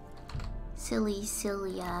 Silly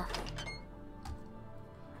Cilia.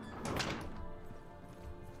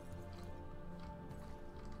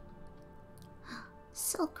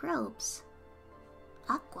 Silk robes.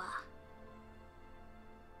 Aqua.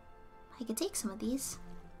 I could take some of these.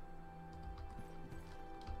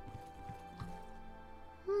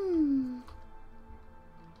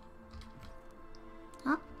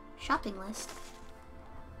 Oh, shopping list.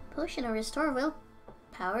 Potion of Restore Will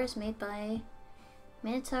Powers made by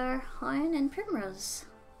Minotaur, Horn, and Primrose.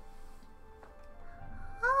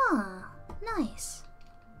 Ah, nice.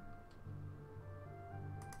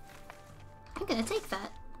 I'm gonna take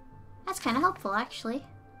that. That's kind of helpful, actually.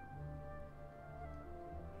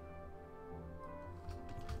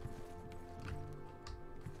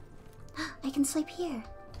 I can sleep here.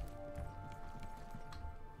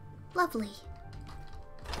 Lovely.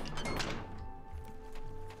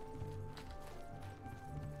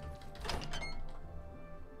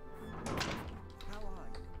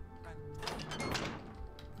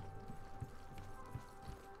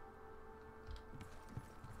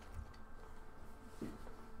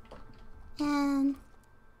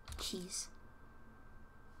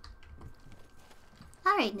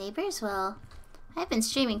 Alright, neighbors, well, I've been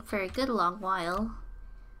streaming for a good long while.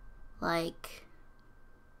 Like,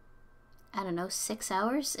 I don't know, 6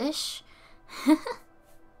 hours-ish?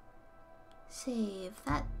 Save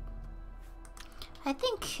that. I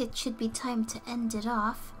think it should be time to end it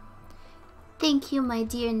off. Thank you, my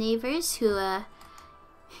dear neighbors, who, yeah,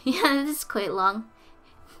 this is quite long.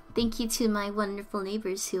 Thank you to my wonderful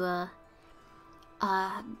neighbors who,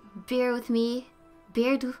 bared with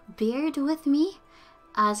me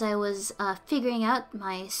as I was, figuring out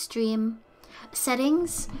my stream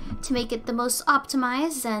settings to make it the most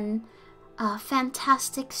optimized and,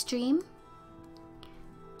 fantastic stream.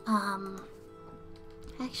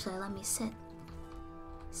 Actually, let me sit.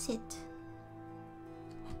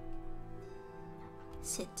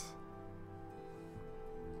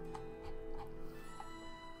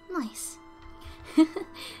 Nice.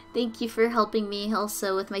 Thank you for helping me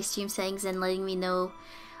also with my stream settings and letting me know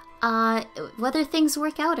whether things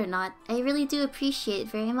work out or not. I really do appreciate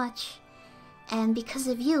it very much. And because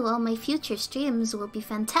of you, all my future streams will be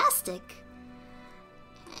fantastic.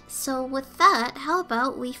 So with that, how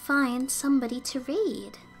about we find somebody to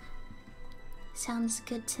raid? Sounds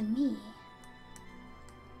good to me.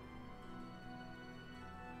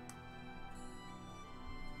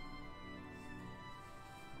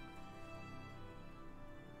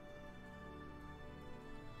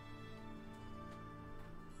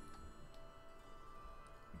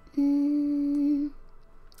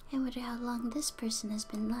 I wonder how long this person has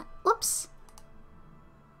been Whoops!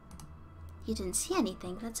 You didn't see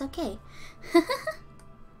anything, that's okay.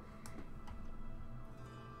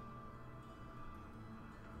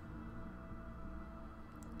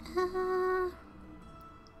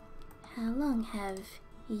 How long have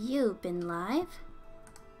you been live?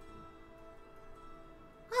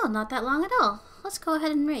 Oh, not that long at all. Let's go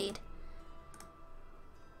ahead and raid.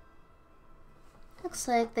 Looks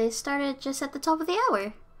like they started just at the top of the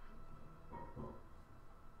hour.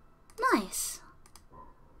 Nice.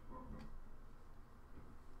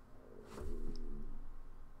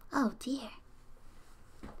 Oh dear.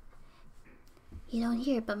 You don't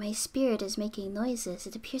hear it, but my spirit is making noises.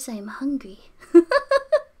 It appears I am hungry. The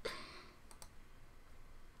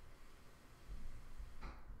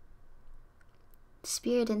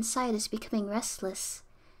spirit inside is becoming restless.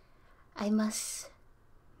 I must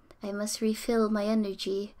refill my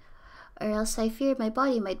energy, or else I fear my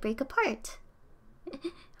body might break apart.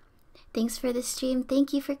 Thanks for the stream.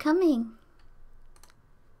 Thank you for coming.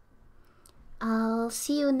 I'll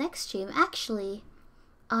see you next stream. Actually,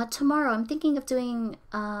 tomorrow I'm thinking of doing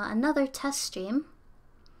another test stream.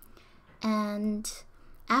 And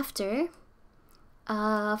after,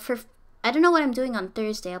 I don't know what I'm doing on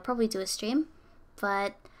Thursday. I'll probably do a stream.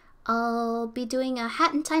 But I'll be doing a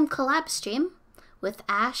Hat in Time collab stream with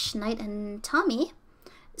Ash, Knight, and Tommy.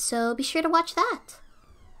 So be sure to watch that.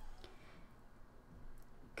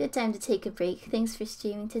 Good time to take a break. Thanks for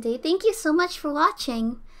streaming today. Thank you so much for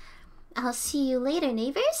watching. I'll see you later,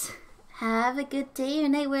 neighbors. Have a good day or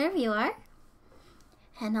night wherever you are.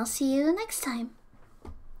 And I'll see you next time.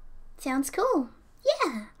 Sounds cool.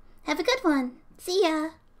 Yeah. Have a good one. See ya.